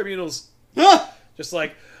 and the Living Tribunal's just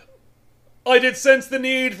like, I did sense the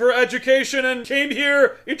need for education and came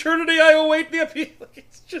here. Eternity, I await the appeal. Like,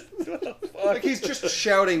 it's just what the fuck. Like he's just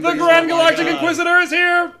shouting. The but he's Grand like, "Oh my Galactic God." Inquisitor is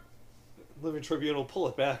here. Living Tribunal, pull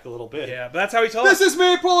it back a little bit. Yeah, but that's how he talks. This is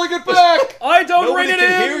me pulling it back. I don't Nobody ring it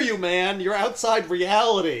can in. hear you, man. You're outside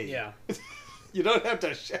reality. Yeah, You don't have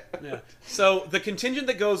to shout. yeah. So the contingent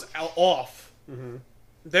that goes off,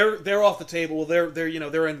 they're off the table.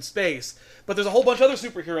 They're in space, but there's a whole bunch of other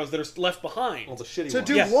superheroes that are left behind. All the shitty To ones.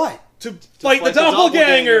 do Yeah. what? to fight the fight the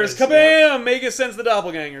doppelgangers. doppelgangers, Kabam! Magus sends the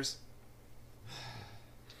doppelgangers.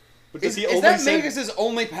 But Is, does he is only that send- Magus'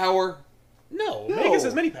 only power? No, No. Magus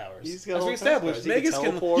has many powers. He's got As all we kinds of established, powers. He can Magus can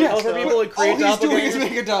teleport, teleport stuff. people and create All he's doing is doppelgangers.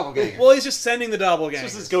 make a doppelganger. Well, he's just sending the doppelgangers. It's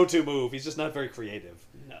just his go-to move. He's just not very creative.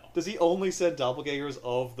 No, Does he only send doppelgangers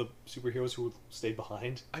of the superheroes who stayed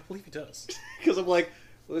behind? I believe he does. Because I'm like,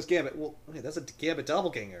 well, there's Gambit. Well, okay, that's a Gambit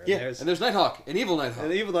doppelganger. And yeah, there's, and there's Nighthawk, an evil Nighthawk.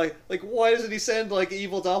 and even like, why doesn't he send like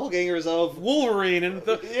evil doppelgangers of? Wolverine, and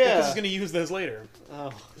Yeah. because he's going to use those later.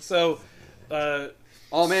 Oh, So,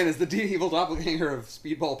 Oh man, is the evil doppelganger of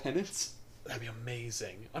Speedball Penance? That'd be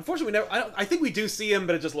amazing. Unfortunately, I think we do see him,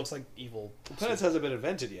 but it just looks like evil. Planets hasn't been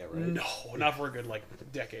invented yet, right? No, not for a good like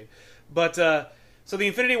decade. But so the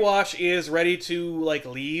Infinity Watch is ready to like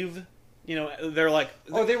leave. You know, they're like,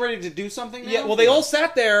 Oh, are they ready to do something now? yeah. Well, they all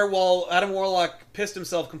sat there while Adam Warlock pissed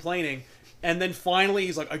himself complaining, and then finally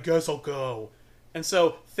he's like, "I guess I'll go." And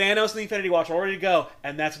so Thanos and the Infinity Watch are ready to go,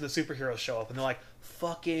 and that's when the superheroes show up, and they're like,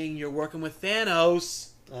 "Fucking, you're working with Thanos."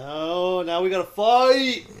 Oh, now we gotta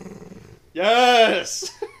fight! Yes!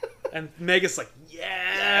 And Mega's like,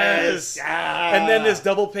 yes! Yeah! And then this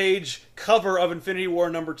double-page cover of Infinity War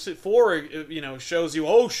number 4, you know, shows you,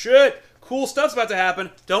 oh shit, cool stuff's about to happen.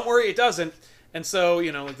 Don't worry, it doesn't. And so,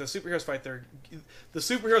 you know, the superheroes fight the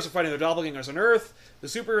superheroes are fighting their doppelgangers on Earth. The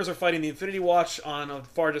superheroes are fighting the Infinity Watch on a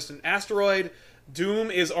far distant asteroid. Doom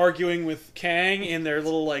is arguing with Kang in their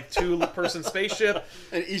little like 2-person spaceship.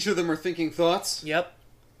 And each of them are thinking thoughts. Yep.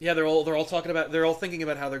 Yeah, they're all thinking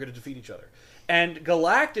about how they're going to defeat each other. And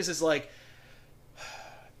Galactus is like,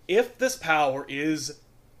 if this power is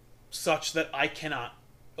such that I cannot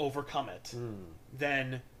overcome it,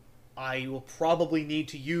 then I will probably need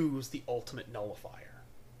to use the Ultimate Nullifier,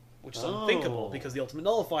 which is unthinkable because the Ultimate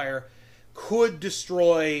Nullifier could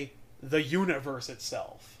destroy the universe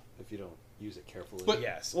itself. If you don't use it carefully. But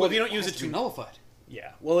Yes. Well, if you don't use it to be to nullified.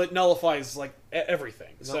 yeah. Well, it nullifies like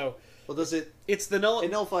everything. No. So Well, does it... it's the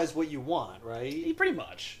It nullifies what you want, right? pretty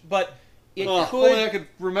much, but it If only I could. could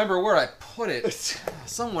remember where I put it.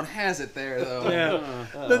 Someone has it there, though. Yeah.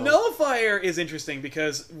 Oh. The nullifier is interesting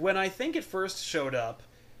because when I think it first showed up,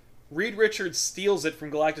 Reed Richards steals it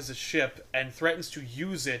from Galactus' ship and threatens to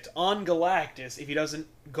use it on Galactus if he doesn't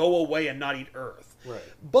go away and not eat Earth. Right.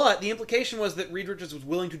 But the implication was that Reed Richards was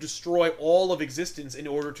willing to destroy all of existence in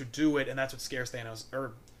order to do it, and that's what scares Thanos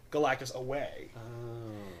or Galactus away. Oh.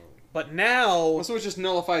 But now So it just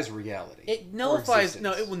nullifies reality. it nullifies Or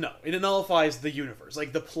existence. it nullifies the universe,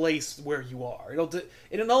 like the place where you are.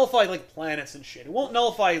 It'll nullify like planets and shit. It won't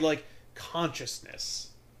nullify like consciousness.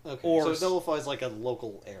 Okay. Or- so it nullifies like a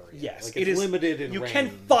local area. Yes, like it it's is limited in You range. can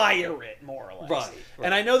fire it more or less, Right, And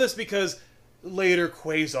right. I know this because later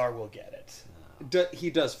Quasar will get it. He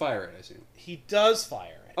does fire it, I assume. He does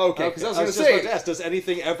fire it. Okay, because I was I going was to just say... about to ask, does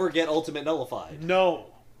anything ever get ultimate nullified? No.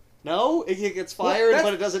 No? It gets fired, that's-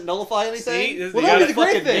 but it doesn't nullify anything? See, Well, you that'd gotta, be the great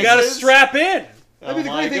fucking thing. you gotta misses? strap in. That'd be the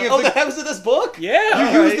my great thing God. if Oh, the- that happens in this book?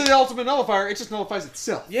 Yeah. You Alright. use the ultimate nullifier, it just nullifies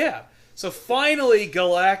itself. Yeah. So finally,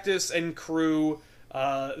 Galactus and crew,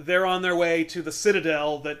 they're on their way to the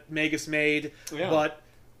Citadel that Magus made, Yeah. but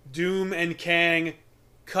Doom and Kang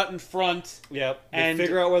cut in front. Yep. They And-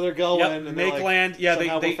 figure out where they're going. Yep, and they're make like, land. Yeah,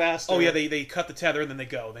 somehow they we're faster. Oh yeah, they cut the tether and then they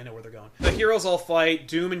go. They know where they're going. The heroes all fight.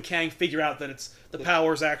 Doom and Kang figure out that it's the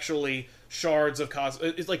power's actually shards of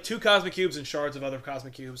it's like 2 cosmic cubes and shards of other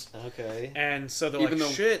cosmic cubes. Okay. And so they're Even like,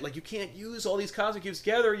 though- shit, like you can't use all these cosmic cubes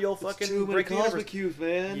together. You'll fucking Too many break the universe. cosmic cubes,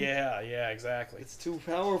 man. Yeah, exactly. It's too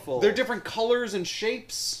powerful. They're different colors and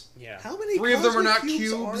shapes. Yeah. How many 3 of them are cosmic not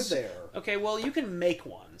cubes are cubes. there? Okay, well you can make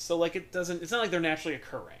one, so like it doesn't. It's not like they're naturally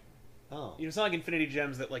occurring. Oh. You know, it's not like Infinity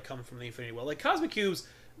Gems that like come from the Infinity Well. Like cosmic cubes,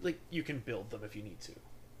 like you can build them if you need to.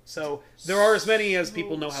 So there are as many as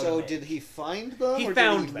people know how to So make. did he find them, He or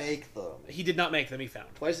found did he them. make them? He did not make them. He found.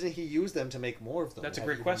 Why doesn't he use them to make more of them? That's a and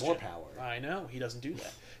great have question. More power. I know he doesn't do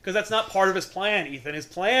that because that's not part of his plan, Ethan. His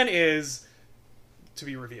plan is to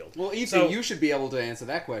be revealed. Well, Ethan, So- you should be able to answer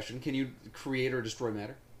that question. Can you create or destroy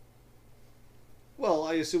matter? Well,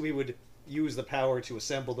 I assume he would use the power to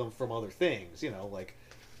assemble them from other things. You know, like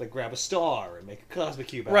grab a star and make a cosmic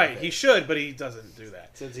cube. Out Right, of it. he should, but he doesn't do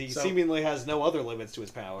that. Since he So- seemingly has no other limits to his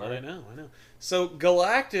power. I know. So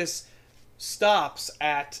Galactus stops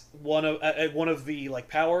at one of the like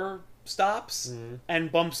power stops Mm-hmm.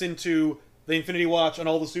 and bumps into the Infinity Watch and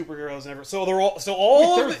all the superheroes and everything. So they're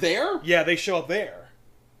all Wait, they're there? Yeah, they show up there.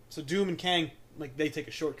 So Doom and Kang like they take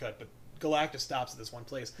a shortcut, but Galactus stops at this one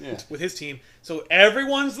place Yeah. with his team. So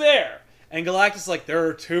everyone's there. And Galactus is like, there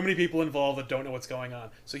are too many people involved that don't know what's going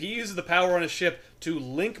on. So he uses the power on his ship to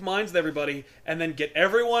link minds with everybody and then get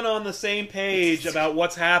everyone on the same page about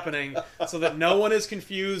what's happening so that no one is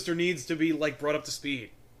confused or needs to be like brought up to speed.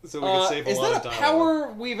 So we can save a Is lot that of a dialogue.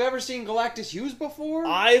 power we've ever seen Galactus use before?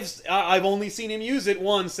 I've only seen him use it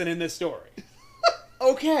once and in this story.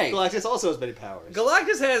 Okay. Galactus also has many powers.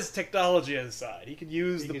 Galactus has technology on his side. He could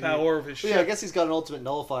use the could power of his But ship. yeah, I guess he's got an ultimate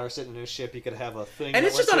nullifier sitting in his ship. He could have a thing. And that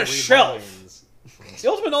it's just lets on him a read shelf. minds. The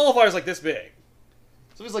ultimate nullifier is like this big.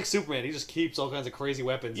 So he's like Superman. He just keeps all kinds of crazy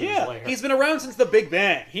weapons in his Yeah, lair. he's been around since the Big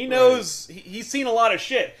Bang. He knows he's seen a lot of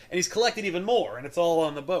shit, and he's collected even more, and it's all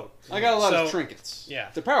on the boat. I got a lot of So- trinkets. Yeah.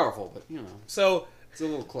 They're powerful, but, you know, So it's a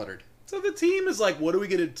little cluttered. the team is like, what are we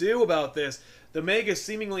gonna do about this? the Magus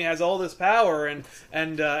seemingly has all this power, and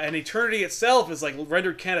eternity itself is like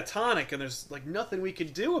rendered catatonic, and there's like nothing we can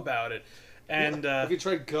do about it. And have you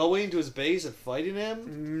tried going to his base and fighting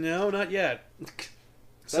him? no, not yet.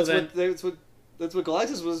 That's what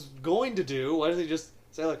Galactus was going to do. Why doesn't he just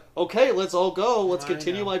say like, okay, let's all go, let's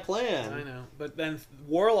continue my plan? I know, but then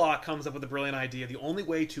Warlock comes up with a brilliant idea. The only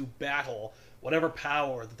way to battle whatever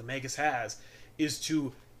power that the Magus has is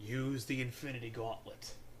to use the Infinity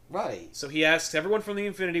Gauntlet. Right. So he asks everyone from the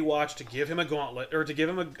Infinity Watch to give him a gauntlet, or to give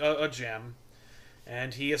him a gem,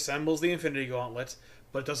 and he assembles the Infinity Gauntlet,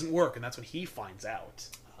 but it doesn't work, and that's when he finds out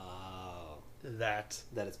that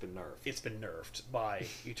it's been nerfed. It's been nerfed by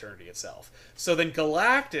Eternity itself. So then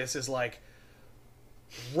Galactus is like,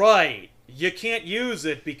 right, you can't use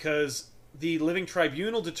it because the Living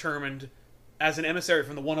Tribunal determined, as an emissary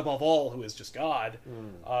from the One Above All, who is just God,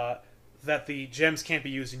 that the gems can't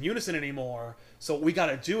be used in unison anymore. So what we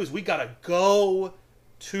gotta do is we gotta go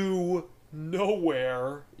to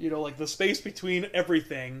nowhere, like the space between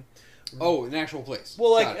everything. Oh, an actual place.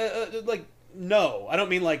 Well, like no, I don't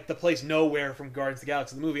mean like the place nowhere from Guardians of the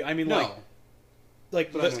Galaxy the movie. I mean like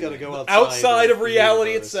but it's gotta go outside of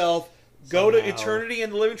reality universe. Itself. Go Somehow. to Eternity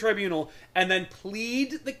and the Living Tribunal, and then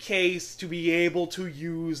plead the case to be able to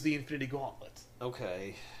use the Infinity Gauntlet.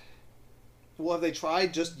 Okay. Well, have they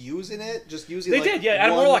tried just using it? Just using They like, did, yeah.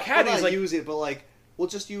 Adam Warlock had not these, like... use it, but like, we'll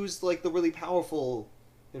just use like the really powerful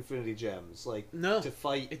Infinity Gems, like No, to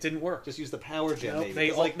fight. it didn't work. Just use the Power Gem. No, maybe. they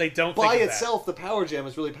 'Cause, like they don't by think of itself, the Power Gem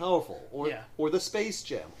is really powerful, or the Space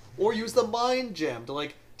Gem, or use the Mind Gem to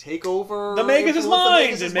like take over the Magus'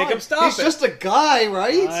 mind and make him stop He's it. just a guy,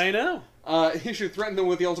 right? I know. He should threaten them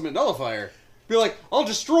with the Ultimate Nullifier. Be like, I'll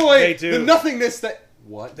destroy the nothingness that...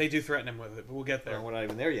 What? They do threaten him with it, but we'll get there. Oh, we're not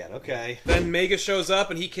even there yet. Okay. Then Magus shows up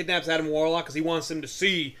and he kidnaps Adam Warlock because he wants him to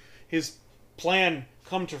see his plan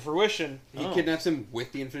come to fruition. He kidnaps him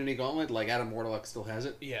with the Infinity Gauntlet, like Adam Warlock still has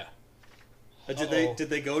it. Yeah. Did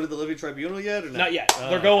they go to the Living Tribunal yet? Or not? Not yet.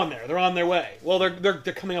 They're going there. They're on their way. Well, they're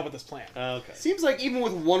coming up with this plan. Okay. Seems like even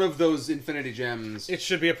with one of those Infinity Gems, It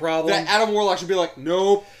should be a problem. that Adam Warlock should be like,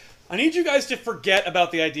 nope. I need you guys to forget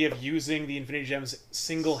about the idea of using the Infinity Gems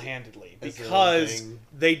single-handedly As their own because thing.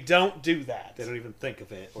 they don't do that. They don't even think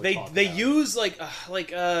of it. Or They talk they about use like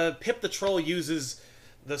Pip the Troll uses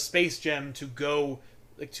the Space Gem to go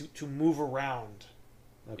like to move around.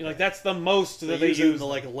 it. You know, like that's the most that they use it in use. the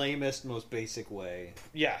like lamest, most basic way.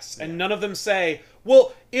 Yes, and none of them say,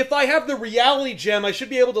 "Well, if I have the Reality Gem, I should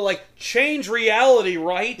be able to like change reality,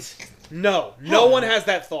 right?" No one has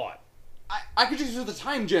that thought. I could just use the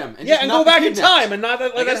Time Gem and Yeah, just and not go be back in kidnapped. time and not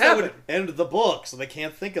let I that guess that happen. would end the book, so they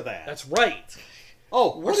can't think of that. That's right.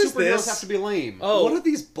 Oh, What our is superheroes this? have to be lame. Oh. What are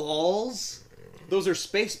these balls? Those are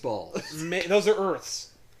space balls. Those are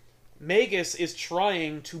Earths. Magus is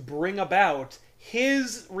trying to bring about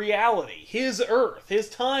his reality, his Earth, his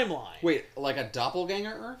timeline. Wait, like a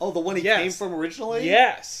doppelganger Earth? Oh, the one he Yes. came from originally?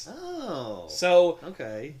 Yes. Oh. So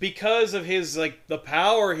Okay. because of his like the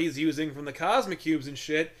power he's using from the cosmic cubes and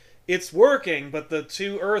shit, it's working, but the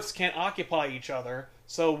two Earths can't occupy each other,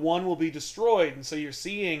 so one will be destroyed, and so you're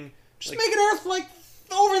seeing Just like, make an Earth like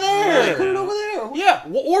over Yeah, there. put it over there. yeah,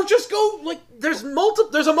 or just go like there's a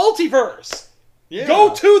multiverse. Yeah.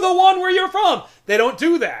 Go to the one where you're from. They don't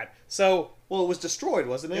do that, so Well, it was destroyed,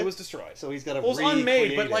 wasn't it? it was destroyed. So he's got to Well, it's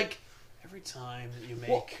unmade, recreate but it. like every time that you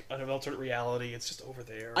make an alternate reality, it's just over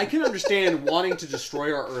there. I can understand wanting to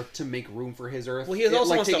destroy our Earth to make room for his Earth. Well, he also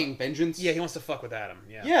like wants to- taking vengeance. Yeah, he wants to fuck with Adam.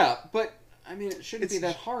 Yeah. Yeah, but I mean, it shouldn't be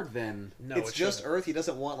It's- that hard then. No, it's it just shouldn't. Earth. He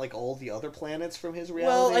doesn't want like all the other planets from his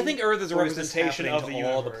reality. Well, I think Earth is a Or is this representation of the happening to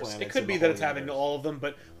all universe. the It planets could in be the that whole it's happening to universe? all of them,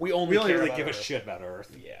 but we only we don't care really about give a Earth. shit about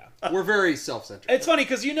Earth. Yeah. We're very self-centered. It's funny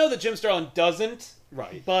because you know that Jim Starlin doesn't,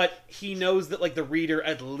 Right. but he knows that like the reader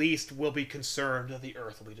at least will be concerned that the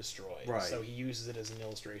Earth will be destroyed. Right. So he uses it as an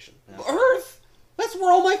illustration. Earth? That's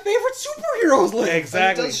where all my favorite superheroes live.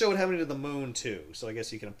 Exactly. And it does show it happening to the moon too, so I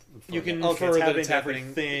guess you can infer You can that. Okay, infer that happening it's to happening-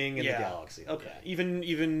 everything in yeah. the galaxy. Okay. Yeah.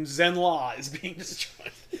 Even Zen Law is being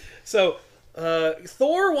destroyed. So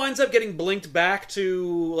Thor winds up getting blinked back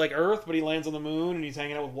to like Earth, but he lands on the moon and he's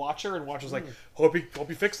hanging out with Watcher, and Watcher's like, "Hope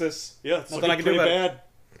you fix this." Yeah, it's Nothing looking I can do pretty about it. bad.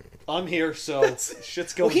 I'm here, so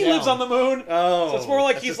shit's going Well, he down. lives on the moon. Oh, So it's more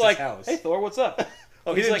like that's he's just like, his house. "Hey Thor, what's up?"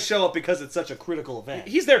 Oh, he he's didn't like, show up because it's such a critical event.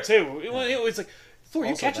 he's there too. It's like, Thor, you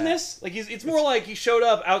Also catching that. this? Like it's more like he showed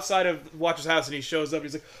up outside of Watcher's house and he shows up.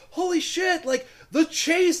 He's like, "Holy shit! Like the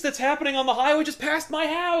chase that's happening on the highway just passed my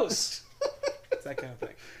house." It's that kind of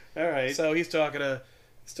thing. All right. So he's talking to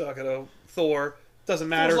Thor. Doesn't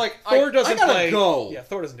matter. Thor's like, Thor doesn't I gotta play. go. Yeah,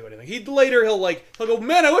 Thor doesn't do anything. He'll go,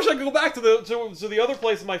 "Man, I wish I could go back to the other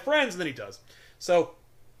place with my friends," and then he does. So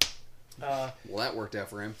Well, that worked out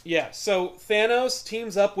for him. Yeah, so Thanos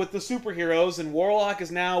teams up with the superheroes, and Warlock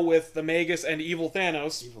is now with the Magus and evil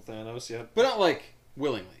Thanos. Evil Thanos, yep. But not, like,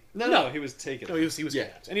 willingly. No, he was taken. No, he was Yeah.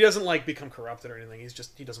 kidnapped. And he doesn't, like, become corrupted or anything.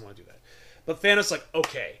 He doesn't want to do that. But Thanos is like,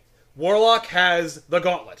 okay, Warlock has the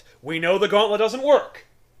gauntlet. We know the gauntlet doesn't work.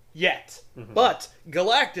 Yet. But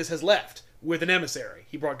Galactus has left with an emissary.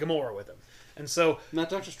 He brought Gamora with him. And so... Not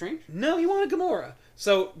Doctor Strange? No, he wanted Gamora.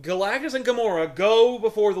 So Galactus and Gamora go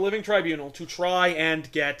before the Living Tribunal to try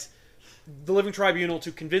and get the Living Tribunal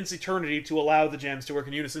to convince Eternity to allow the gems to work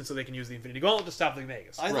in unison so they can use the Infinity Gauntlet to stop the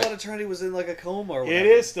Magus. I Right. thought Eternity was in like a coma or whatever. It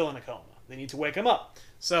is still in a coma. They need to wake him up.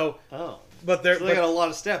 So, Oh. but there, So they got a lot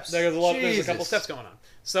of steps. there's a Jesus. couple steps going on.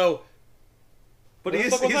 So, But What the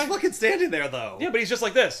he's fuck was that? fucking standing there, though. yeah, but he's just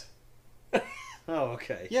like this. Oh,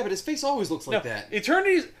 okay. Yeah, but his face always looks like No, that.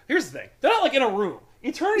 Eternity's... Here's the thing. They're not like in a room.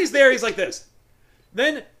 Eternity's there, he's like this.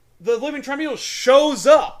 Then the Living Tribunal shows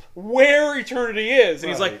up where Eternity is,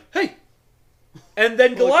 and he's like, Right. hey. And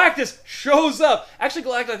then Galactus shows up. Actually,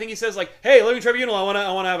 Galactus, I think he says like, hey, Living Tribunal, I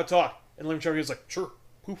wanna have a talk. And the Living Tribunal's like, sure.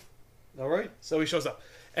 Poof. All right. So he shows up.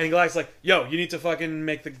 And Galactus is like, yo, you need to fucking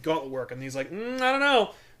make the gauntlet work. And he's like, I don't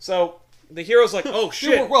know. So the hero's like, oh, Didn't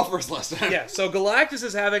shit. work well for us last time. Yeah, so Galactus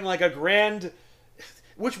is having like a grand,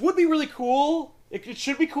 which would be really cool. It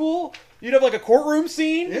should be cool. You'd have like a courtroom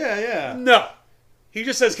scene. Yeah, yeah. No. He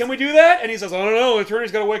just says, can we do that? And he says, I don't know.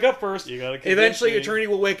 Eternity's got to wake up first. You gotta convince Eventually, me. Eternity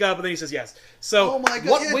will wake up, and then he says yes. So, Oh my god,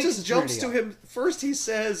 What yeah, it wakes just jumps to Eternity him. First he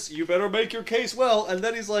says, you better make your case well, and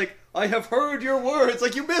then he's like, I have heard your words.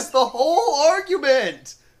 Like, you missed the whole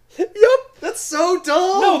argument! yep. That's so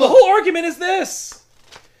dumb! No, the whole argument is this.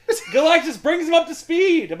 Galactus brings him up to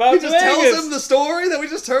speed about He the just Vegas. tells him the story that we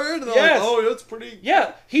just heard, and they're Yes. like, oh, that's pretty...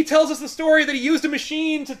 Yeah, he tells us the story that he used a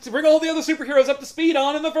machine to bring all the other superheroes up to speed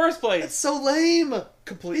on in the first place. It's so lame!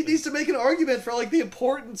 Completely. He needs to make an argument for, like, the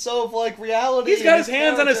importance of, like, reality. He's got his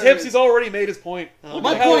hands on his hips. He's already made his point. Look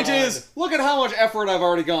My at how point hard. is, look at how much effort I've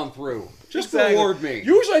already gone through. Just Exactly. reward me.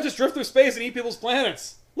 Usually I just drift through space and eat people's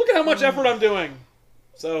planets. Look at how much effort I'm doing.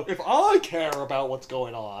 So, If I care about what's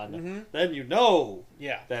going on, then you know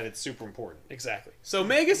yeah, that it's super important. exactly. So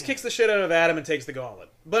Magus kicks the shit out of Adam and takes the gauntlet.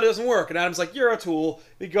 But it doesn't work. And Adam's like, you're a tool.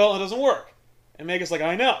 The gauntlet doesn't work. And Magus is like,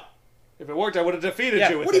 I know. If it worked, I would have defeated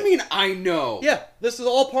Yeah, you with What do it. you mean, I know? Yeah, this is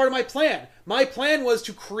all part of my plan. My plan was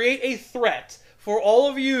to create a threat for all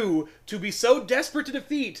of you to be so desperate to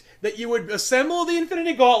defeat that you would assemble the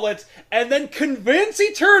Infinity Gauntlet and then convince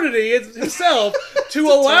Eternity himself to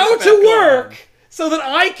allow it it back to on. work so that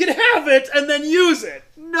I could have it and then use it.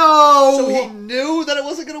 No! So he knew that it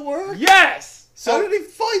wasn't going to work? Yes! How did he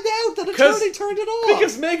find out that 'Cause- Eternity turned it off?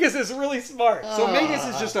 Because Magus is really smart. So Magus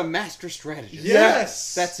is just a master strategist.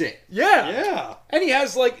 Yes. That's it. Yeah. Yeah. And he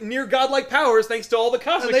has, like, near godlike powers thanks to all the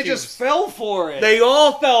cosmic And they cubes. just fell for it. They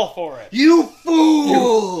all fell for it. You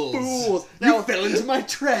fools! Fools. You Now, fell into my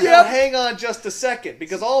trap. now hang on just a second,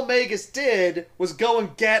 because all Magus did was go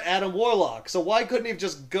and get Adam Warlock. So why couldn't he have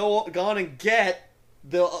just gone and get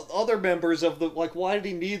the other members of the... Like, why did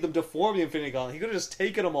he need them to form the Infinity Gauntlet? He could have just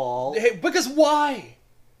taken them all. Hey, because why?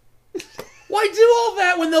 Why do all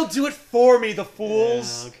that when they'll do it for me, the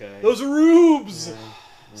fools? Yeah, okay. Those rubes.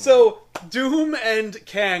 So Doom and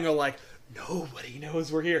Kang are like, nobody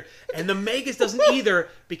knows we're here. And the Magus doesn't either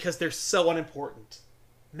because they're so unimportant.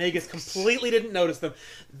 Magus completely didn't notice them.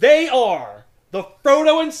 They are the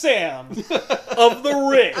Frodo and Sam of the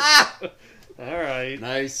ring. All right.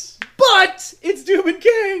 Nice. But it's Doom and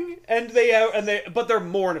Kang, but they're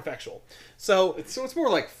more ineffectual. So So it's more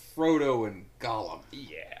like Frodo and Gollum.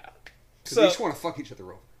 yeah. Because they just want to fuck each other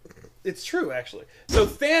over. It's true, actually. So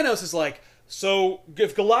Thanos is like, so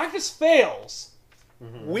if Galactus fails,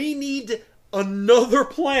 we need another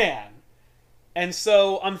plan. And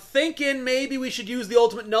so I'm thinking maybe we should use the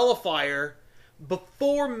Ultimate Nullifier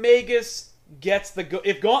before Magus gets the...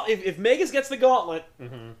 If Magus gets the Gauntlet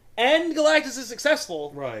and Galactus is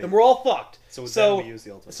successful, Right. then we're all fucked. So then we use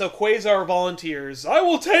the Ultimate. So Quasar volunteers, I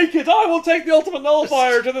will take it! I will take the Ultimate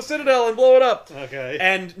Nullifier to the Citadel and blow it up! Okay.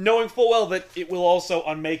 And knowing full well that it will also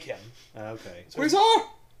unmake him. Okay. Quasar!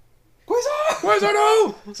 Quasar! Quasar,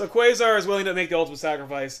 no! So Quasar is willing to make the ultimate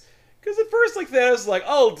sacrifice. Because at first, like, Thanos is like,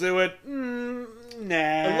 I'll do it. Nah.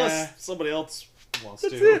 Unless somebody else wants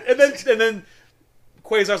That's to. it. And then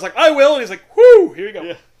Quasar's like, I will. And he's like, whoo! Here you go.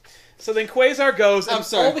 Yeah. So then Quasar goes. And I'm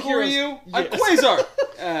sorry, all the who heroes, are you? I'm Yes. Quasar!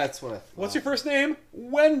 That's what I thought. What's your first name?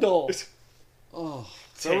 Wendell. Oh,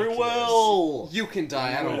 Very Take well. you can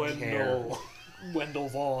die, I don't care. Wendell. Wendell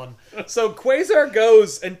Vaughn. So Quasar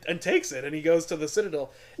goes and takes it, and he goes to the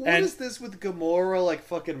Citadel. What and is this with Gamora, like,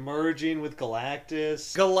 fucking merging with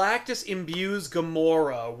Galactus? Galactus imbues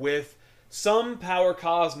Gamora with some power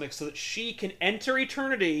cosmic so that she can enter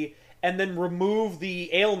eternity and then remove the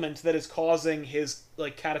ailment that is causing his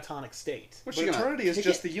like catatonic state. What's But she gonna eternity is kick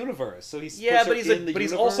just it? the universe, so he's Yeah, puts but her in the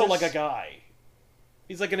he's also like universe. a guy.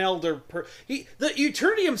 He's like an elder. The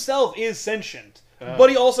eternity himself is sentient, but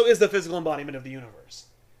he also is the physical embodiment of the universe.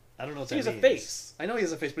 I don't know what He that has a means. face. I know he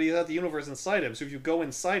has a face, but he's got the universe inside him. So if you go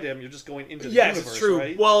inside him, you're just going into the Yes, universe, it's true.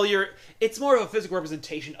 right? Well, it's more of a physical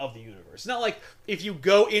representation of the universe. It's not like if you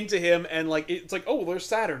go into him and like it's like, oh, there's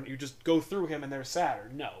Saturn. You just go through him and there's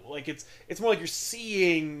Saturn. No, like it's more like you're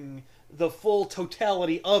seeing the full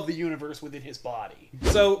totality of the universe within his body.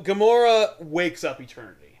 So Gamora wakes up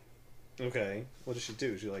eternity. Okay. What does she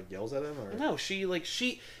do? She like yells at him, or No,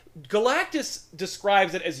 Galactus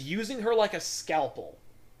describes it as using her like a scalpel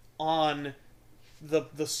on the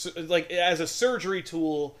like as a surgery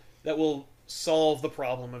tool that will solve the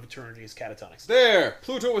problem of Eternity's catatonic state. There,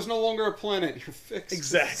 Pluto is no longer a planet. You're fixed.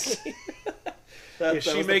 Exactly. that, Yeah,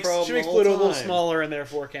 that was the problem she makes the whole Pluto a little time. smaller and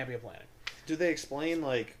therefore can't be a planet. Do they explain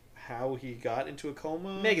like how he got into a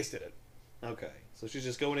coma? Magus did it. Okay, so she's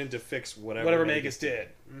just going in to fix whatever. Whatever Magus did.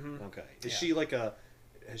 Okay, is Yeah. she like a?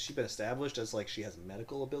 Has she been established as like she has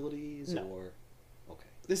medical abilities No. or? Okay,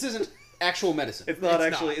 This isn't actual medicine. it's not It's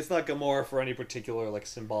actually. not. It's not Gamora for any particular like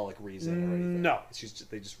symbolic reason or anything. No.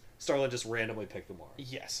 Starlin just randomly picked Gamora.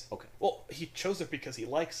 Yes. Okay. Well, he chose her because he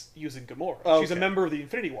likes using Gamora. Okay. She's a member of the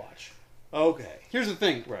Infinity Watch. Okay. Here's the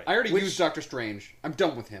thing. Right. I already Which- used Doctor Strange. I'm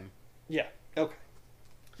done with him. Yeah. Okay.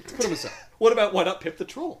 Put him aside. What about why not Pip the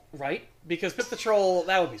Troll? Right? Because Pip the Troll,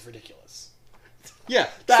 that would be ridiculous. Yeah,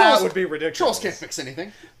 That trolls, would be ridiculous. Trolls can't fix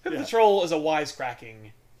anything. Pip Yeah. the Troll is a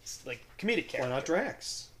wisecracking, like, comedic character. Why not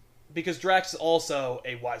Drax? Because Drax is also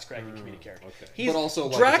a wisecracking comedic character. okay. He's, But also,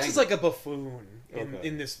 like, Drax it's is like a buffoon in, Okay.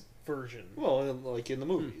 in this version. Well, like in the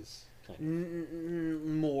movies.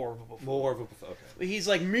 Kind More of a buffoon. More of a okay. He's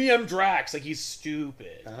like, me, I'm Drax. Like, he's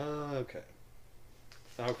stupid. Okay.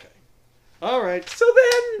 Okay. All right. So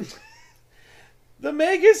then, the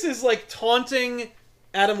Magus is like taunting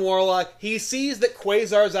Adam Warlock. He sees that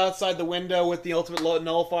Quasar's outside the window with the ultimate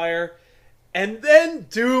nullifier. And then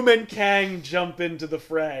Doom and Kang jump into the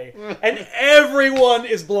fray. And everyone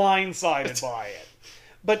is blindsided by it.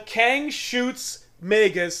 But Kang shoots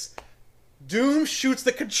Magus. Doom shoots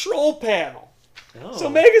the control panel. Oh. So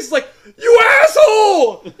Magus is like, you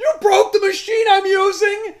asshole! You broke the machine I'm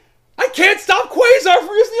using! I can't stop Quasar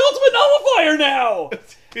from using the ultimate nullifier now!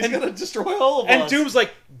 He's gonna destroy all of And us. Doom's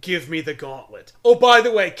like, give me the gauntlet. Oh, by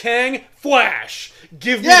the way, Kang, Flash,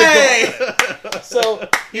 give me Yay! the gauntlet. So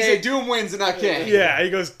he's Hey, like, Doom wins and not Kang. yeah, he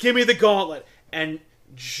goes, give me the gauntlet. And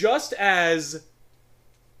just as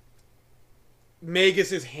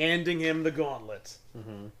Magus is handing him the gauntlet,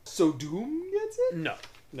 So Doom gets it? no.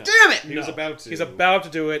 No. Damn it! He was No. about to. He's about to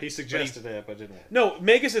do it. He suggested it, but didn't. No,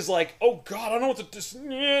 Magus is like, oh god, I don't know what to do.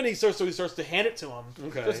 And he starts to hand it to him.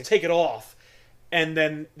 Okay. Starts to take it off. And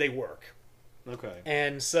then they work. Okay.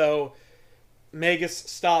 And so Magus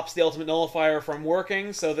stops the ultimate nullifier from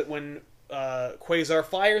working so that when Quasar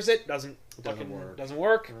fires it, doesn't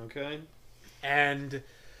work. Okay. And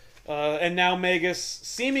now Magus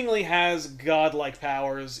seemingly has godlike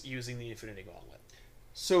powers using the Infinity Gauntlet.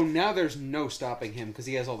 So now there's no stopping him because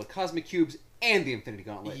he has all the Cosmic Cubes and the Infinity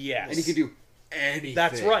Gauntlet. Yes. And he can do anything.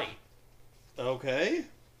 That's right. Okay.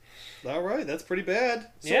 All right. That's pretty bad.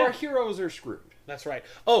 So Yeah. our heroes are screwed. That's right.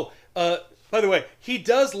 Oh, by the way, he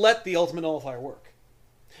does let the ultimate nullifier work.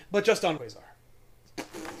 But just on Quasar.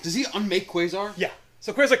 Does he unmake Quasar? Yeah.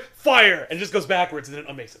 So Quasar's like, fire! And it just goes backwards and then it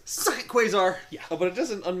unmakes it. Suck it, Quasar! Yeah. Oh, but it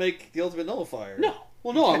doesn't unmake the ultimate nullifier. No.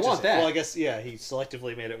 Well, no, I Catches want it. that. Well, I guess yeah. He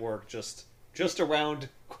selectively made it work just around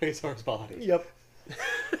Quasar's body. Yep.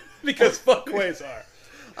 Because fuck Quasar.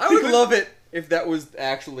 I would love it if that was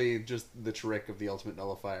actually just the trick of the Ultimate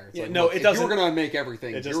Nullifier. It's Yeah, like, no, look, it if doesn't- you were going to unmake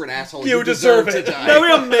everything, It just- you're an asshole. You deserve it. to die. That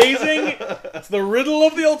would be amazing. It's the riddle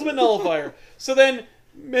of the ultimate nullifier. So then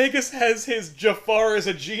Magus has his Jafar as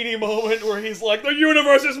a genie moment where he's like, the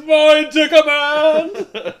universe is mine to command!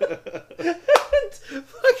 And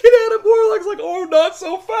fucking Adam Warlock's like, oh, not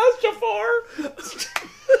so fast, Jafar!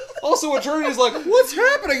 Also, Eternity's like, what's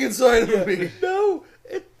happening inside of me? No,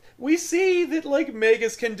 we see that, like,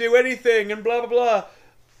 Magus can do anything and blah, blah, blah.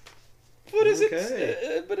 But as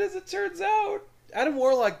it turns out, Adam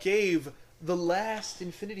Warlock gave the last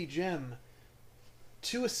Infinity Gem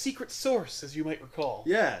to a secret source, as you might recall.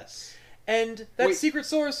 Yes. And that Wait. secret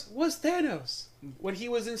source was Thanos, when he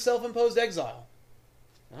was in self-imposed exile.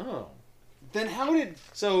 Oh. Then how did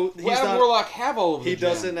So he's Adam not. Warlock have all of the He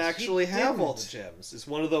doesn't gems? actually He have all the didn't. gems. Is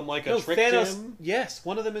one of them like a No, trick Thanos. gem? Yes,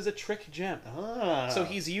 one of them is a trick gem. Ah. So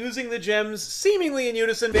he's using the gems seemingly in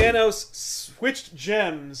unison. Thanos switched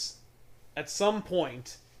gems at some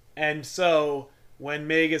point, and so when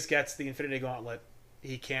Magus gets the Infinity Gauntlet,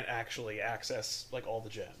 he can't actually access like all the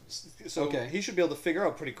gems. So Okay. he should be able to figure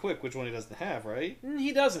out pretty quick which one he doesn't have, right?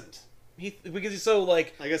 He doesn't. Because he's so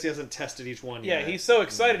like I guess he hasn't tested each one yeah, yet. he's so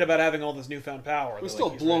excited about having all this newfound power. We're that, still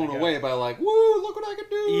like, he's ready blown to go. away by like, woo, look what I can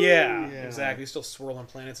do. Yeah, Yeah. exactly. He's still swirling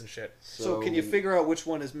planets and shit. So can you figure out which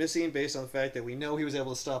one is missing based on the fact that we know he was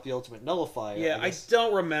able to stop the Ultimate Nullifier? Yeah, I guess?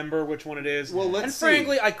 don't remember which one it is. Well, let's and see.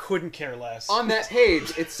 frankly, I couldn't care less. On that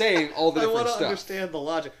page, it's saying all the I different want to stuff. understand the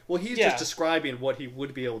logic. Well, he's Yeah. just describing what he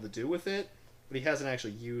would be able to do with it, but he hasn't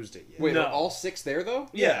actually used it yet. Wait, No. are all 6 there though?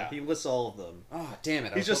 Yeah. He lists all of them. Oh, damn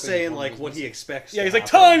it! I He's was just hoping saying one like was what he missing. expects. Yeah, to he's like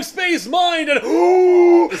happen. time, space, mind, and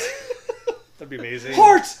ooh. That'd be amazing.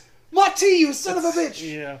 Heart, Mati, you son of a bitch.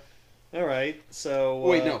 Yeah, All right, so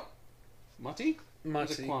Wait, no, Mati? Or is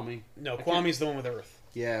Mati. it Kwame? No, I Kwame's the one with Earth.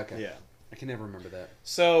 Yeah, okay. Yeah. I can never remember that.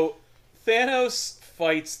 So Thanos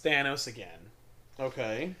fights Thanos again.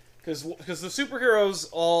 Okay. Because the superheroes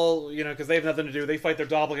all, because they have nothing to do, they fight their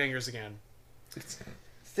doppelgangers again.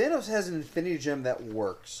 Thanos has an Infinity Gem that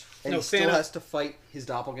works, and No, he still Thanos- has to fight his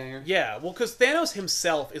doppelganger. Yeah, well, because Thanos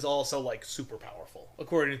himself is also, like, super powerful,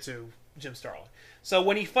 according to Jim Starlin. So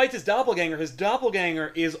when he fights his doppelganger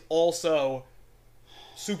is also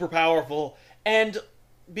super powerful, and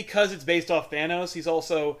because it's based off Thanos, he's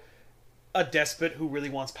also a despot who really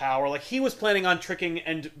wants power. Like, he was planning on tricking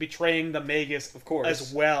and betraying the Magus, Of course.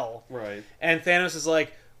 as well. Right. And Thanos is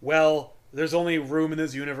like, well, there's only room in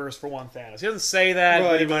this universe for one Thanos. He doesn't say that,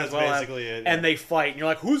 but he might as well have. basically it. And they fight, and you're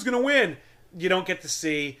like, who's gonna win? You don't get to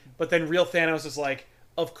see, but then real Thanos is like,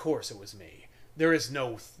 of course it was me. There is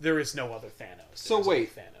no other Thanos. So There's wait, only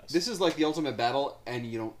Thanos. this is like the ultimate battle, and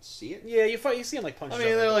you don't see it. Yeah, you see him like punch. I mean,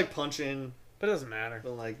 they're like punching, but it doesn't matter.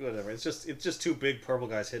 but like whatever. It's just two big purple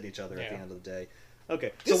guys hitting each other at the Yeah. end of the day.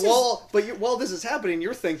 Okay. This is- While this is happening,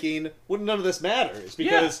 you're thinking, well, none of this matters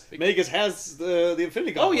because Yeah. Magus has the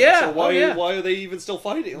Infinity Oh, Gauntlet. yeah. So why Oh, yeah. why are they even still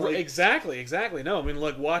fighting? Like, Exactly. No, I mean,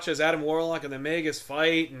 look, watch as Adam Warlock and the Magus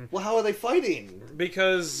fight, and well, how are they fighting?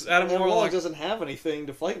 because Adam Warlock Warlock. doesn't have anything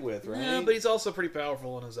to fight with, right? Yeah, but he's also pretty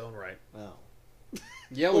powerful in his own right. Oh.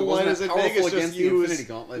 Yeah, Well, well, why wasn't doesn't that powerful Vegas just against the use Infinity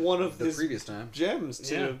Gauntlet one of the his- previous time? Gems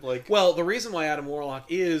to Yeah. like. Well, the reason why Adam Warlock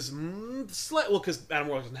is because Adam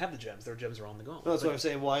Warlock doesn't have the gems. Their gems are on the gauntlet. No, that's what I'm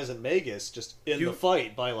saying. Why isn't Magus just in You- the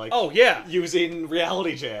fight by like Oh yeah, using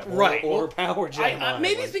Reality Jam Right. or Well, Power Jam? on it,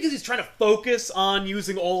 maybe like- it's because he's trying to focus on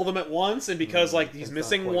using all of them at once, and because like he's it's not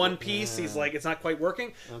missing quite one working. piece, he's Yeah. like it's not quite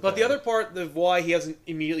working. But the Okay. other part of why he hasn't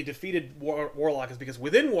immediately defeated Warlock is because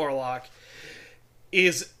within Warlock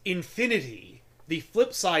is Infinity, the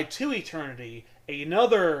flip side to Eternity,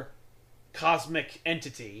 another cosmic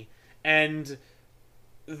entity, and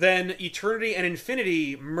then Eternity and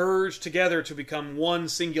Infinity merge together to become one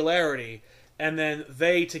singularity, and then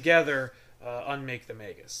they together unmake the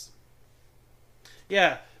Magus.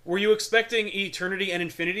 Yeah, were you expecting Eternity and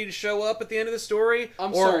Infinity to show up at the end of the story?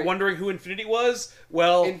 I'm or sorry. wondering who Infinity was?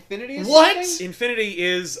 Well, Infinity is What? something? Infinity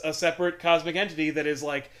is a separate cosmic entity that is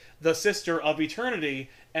like the sister of Eternity,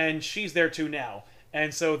 and she's there too now.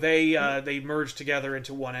 And so they merge together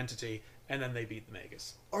into one entity, and then they beat the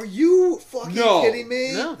Magus. Are you fucking No. kidding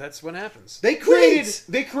me? No, that's what happens. They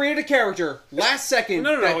created a character last second.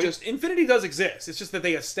 No. that just Infinity does exist. It's just that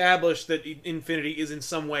they established that Infinity is in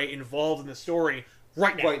some way involved in the story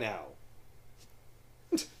right now. Right now.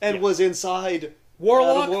 And Yeah. was inside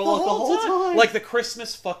Warlock, Adam Warlock the whole time. Like the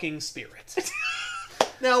Christmas fucking spirit.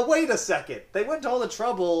 Now wait a second. They went to all the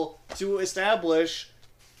trouble to establish.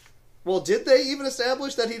 Well, did they even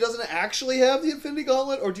establish that he doesn't actually have the Infinity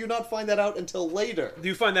Gauntlet, or do you not find that out until later?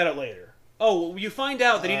 You find that out later. Oh, well, you find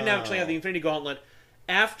out that he didn't actually have the Infinity Gauntlet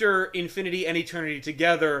after Infinity and Eternity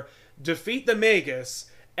together defeat the Magus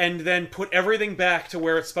and then put everything back to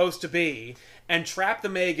where it's supposed to be and trap the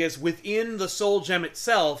Magus within the Soul Gem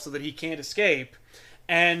itself so that he can't escape.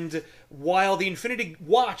 And while the Infinity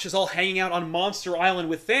Watch is all hanging out on Monster Island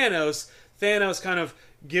with Thanos, Thanos kind of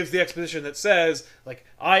gives the exposition that says, like,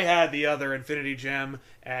 I had the other Infinity Gem,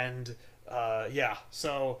 and,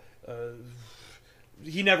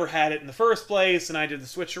 he never had it in the first place, and I did the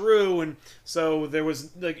switcheroo, and so there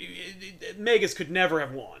was, like, Magus could never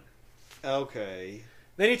have won. Okay.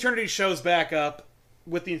 Then Eternity shows back up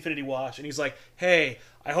with the Infinity Watch, and he's like, hey,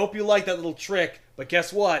 I hope you like that little trick, but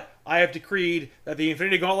guess what? I have decreed that the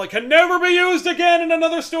Infinity Gauntlet can never be used again in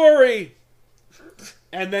another story!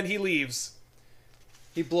 And then he leaves.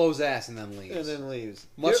 he blows ass and then leaves. And then leaves.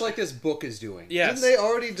 Much Yeah. like this book is doing. Yes. Didn't they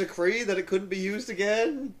already decree that it couldn't be used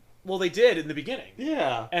again? Well, they did in the beginning.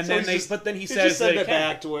 Yeah. And So then he's but then he He says just sent that it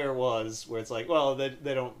back to where it was, where it's like, well, they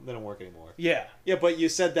don't work anymore. Yeah. Yeah, but you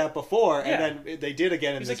said that before, Yeah. and then they did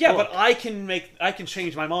again in He's this like, yeah, book. but I can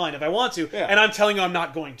change my mind if I want to, Yeah. and I'm telling you I'm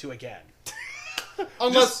not going to again.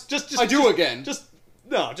 Unless just I do again.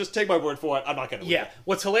 Just take my word for it. I'm not going to. Yeah.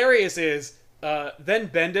 What's hilarious is then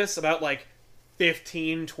Bendis, about like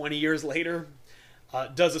 15, 20 years later,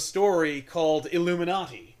 does a story called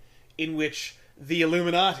Illuminati, in which the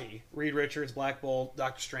Illuminati, Reed Richards, Black Bolt,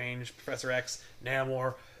 Doctor Strange, Professor X,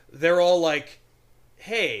 Namor, they're all like,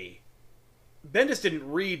 hey, Bendis didn't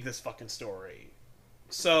read this fucking story.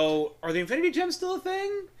 So, are the Infinity Gems still a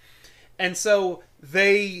thing? And so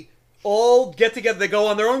they all get together, they go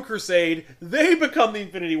on their own crusade, they become the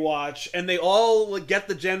Infinity Watch, and they all get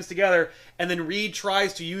the gems together, and then Reed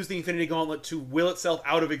tries to use the Infinity Gauntlet to will itself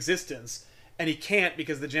out of existence, and he can't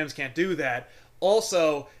because the gems can't do that.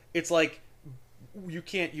 Also, it's like, you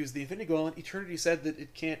can't use the Infinity Gauntlet. Eternity said that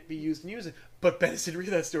it can't be used and use it. But Bendis didn't read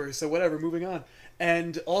that story, so whatever, moving on.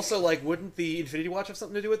 And also, like, wouldn't the Infinity Watch have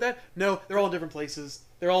something to do with that? No, they're all in different places.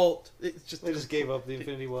 It's just... They just gave up the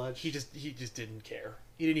Infinity Watch. He just didn't care.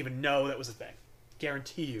 He didn't even know that was a thing.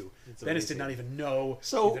 Guarantee you. It's Bendis amazing. did not even know the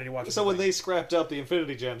So, Infinity Watch was so a when thing. they scrapped up the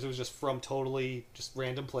Infinity Gems, it was just from totally just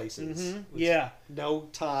random places. Mhm. With Yeah. No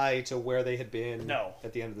tie to where they had been. No.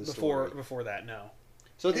 At the end of the Before story. that, no.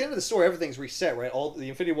 So at the end of the story, everything's reset, right? All the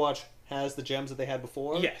Infinity Watch has the gems that they had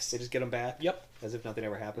before. Yes. They just get them back. Yep. As if nothing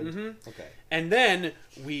ever happened. Mhm. Okay. And then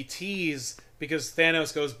we tease, because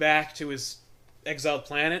Thanos goes back to his exiled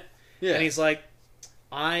planet, Yeah. and he's like,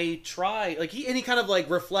 I try, like, he kind of like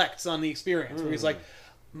reflects on the experience, where he's like,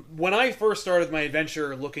 when I first started my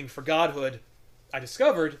adventure looking for godhood, I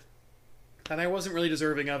discovered that I wasn't really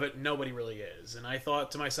deserving of it. Nobody really is. And I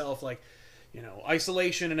thought to myself, like, you know,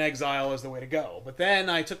 isolation and exile is the way to go. But then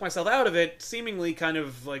I took myself out of it, seemingly kind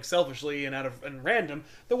of like selfishly and random,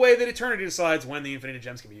 the way that Eternity decides when the Infinity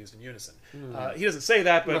Gems can be used in unison. He doesn't say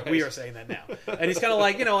that, but we Right. are saying that now. And he's kind of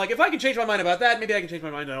like, you know, like, if I can change my mind about that, maybe I can change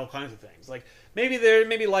my mind on all kinds of things. Like, maybe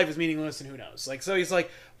life is meaningless, and who knows? Like, so he's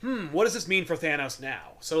like, what does this mean for Thanos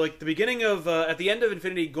now? So, like, the beginning of, at the end of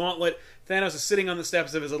Infinity Gauntlet, Thanos is sitting on the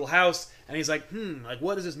steps of his little house, and he's like, like,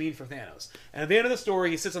 what does this mean for Thanos? And at the end of the story,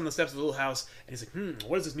 he sits on the steps of the little house, and he's like,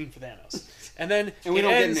 what does this mean for Thanos? And then And we it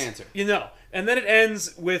don't get ends, an answer. You know, and then it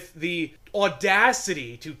ends with the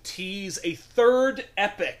audacity to tease a third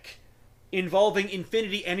epic involving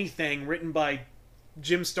Infinity Anything written by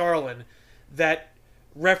Jim Starlin that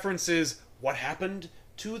references what happened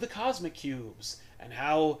to the Cosmic Cubes and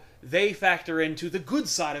how they factor into the good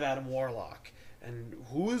side of Adam Warlock. And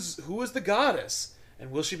who is the goddess?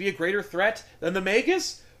 And will she be a greater threat than the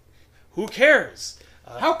Magus? Who cares?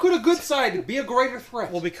 How could a good side be a greater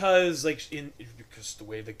threat? Well, because because the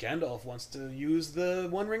way that Gandalf wants to use the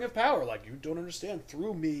One Ring of Power, like, you don't understand.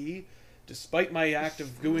 Through me, despite my act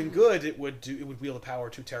of doing good, it would wield a power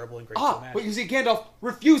too terrible and great to imagine. but you see, Gandalf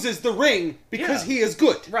refuses the ring because Yeah. he is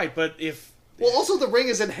good. Right, but if Well, also the ring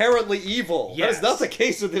is inherently evil. Yes. That is not the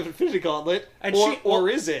case with the Infinity Gauntlet. And or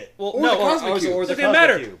is it? Well, Or no, the Cosmic or Cubes. the it doesn't Cosmic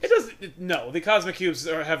matter. Cubes. It doesn't. No, the Cosmic Cubes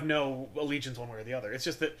have no allegiance one way or the other. It's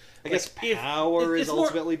just that I guess if- power it's is more-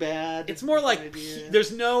 ultimately bad. It's more like idea.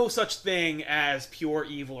 there's no such thing as pure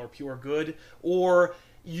evil or pure good, or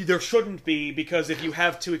there shouldn't be, because if you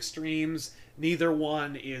have two extremes, neither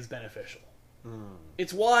one is beneficial.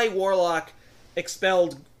 It's why Warlock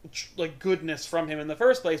expelled like goodness from him in the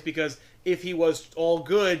first place, because if he was all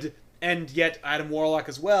good and yet Adam Warlock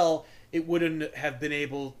as well, it wouldn't have been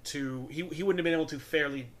able to. He wouldn't have been able to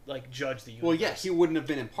fairly like judge the universe. Well, yeah, he wouldn't have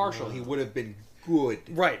been impartial. He would have been good.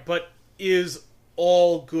 Right, but is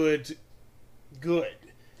all good good?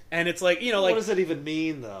 And it's like, you know, like, what does that even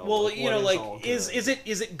mean, though? well, Like, you what know, like, all is good?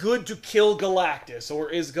 it good to kill Galactus, or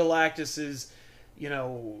is Galactus's, you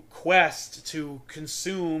know, quest to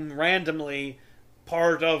consume randomly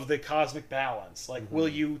part of the cosmic balance? Like, will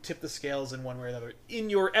you tip the scales in one way or another? In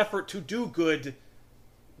your effort to do good,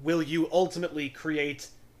 will you ultimately create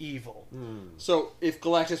evil? So, if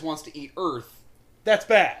Galactus wants to eat Earth, That's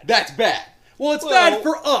bad. that's bad. Well, it's Well, bad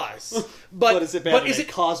for us, but is it bad but in is a it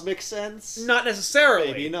cosmic sense? not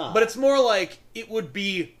necessarily? Maybe not. But it's more like it would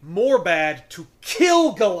be more bad to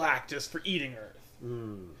kill Galactus for eating Earth.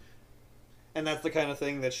 And that's the kind of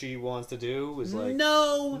thing that she wants to do? Is like...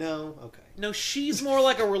 No, No? Okay. no, she's more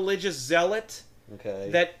like a religious zealot Okay.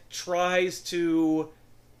 that tries to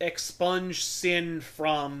expunge sin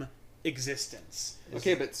from existence.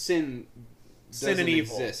 Okay, but sin Sin doesn't and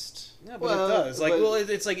evil. exist. Yeah, but Well, it does. Like, but- well,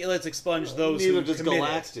 it's like, let's expunge those Neither who does commit it.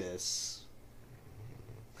 Galactus.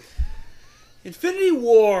 Infinity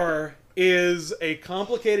War is a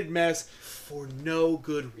complicated mess for no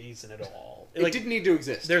good reason at all. It didn't need to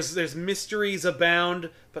exist. There's mysteries abound,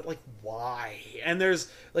 but like why? And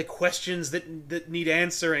there's like questions that need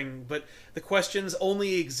answering, but the questions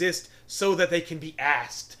only exist so that they can be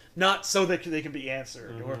asked, not so that they can be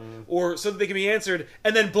answered, or so that they can be answered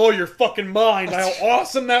and then blow your fucking mind how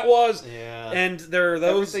awesome that was. Yeah. And there are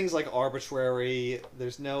those Everything's like arbitrary.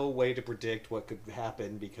 There's no way to predict what could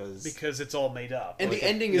happen because it's all made up. And Like, the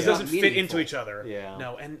ending it is not doesn't fit meaningful. into each other. Yeah.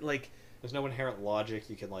 No, and like there's no inherent logic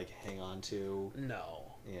you can like hang on to. no.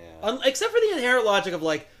 Yeah. Except for the inherent logic of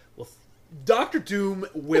like, well, Doctor Doom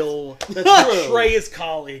will That's true. betray his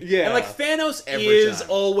colleague. Yeah. And like Thanos Every is time.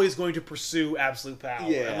 always going to pursue absolute power.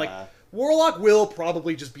 Yeah. And like Warlock will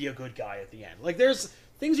probably just be a good guy at the end. Like there's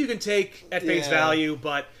things you can take at face Yeah. value,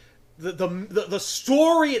 but the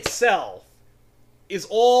story itself is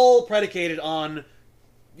all predicated on,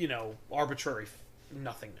 arbitrary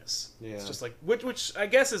nothingness. Yeah. It's just like which I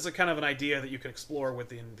guess is a kind of an idea that you can explore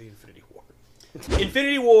within the Infinity War.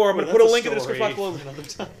 Infinity War. I'm going to put a link in the description box below.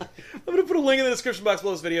 I'm going to put a link in the description box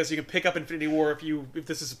below this video so you can pick up Infinity War if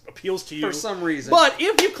this appeals to you. For some reason. But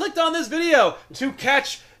if you clicked on this video to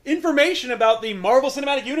catch information about the Marvel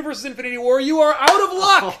Cinematic Universe's Infinity War, you are out of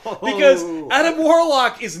luck because Adam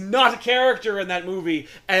Warlock is not a character in that movie,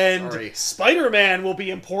 and Sorry. Spider-Man will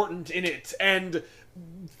be important in it, and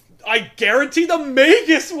I guarantee the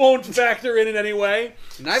Magus won't factor in any way.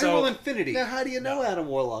 Neither So- will Infinity. Now, how do you know Adam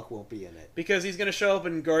Warlock won't be in it? Because he's going to show up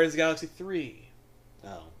in Guardians of the Galaxy 3.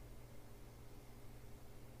 Oh.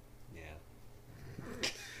 Yeah.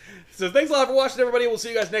 So thanks a lot for watching, everybody. We'll see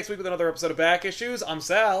you guys next week with another episode of Back Issues. I'm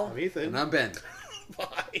Sal. I'm Ethan. And I'm Ben.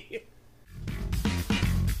 Bye.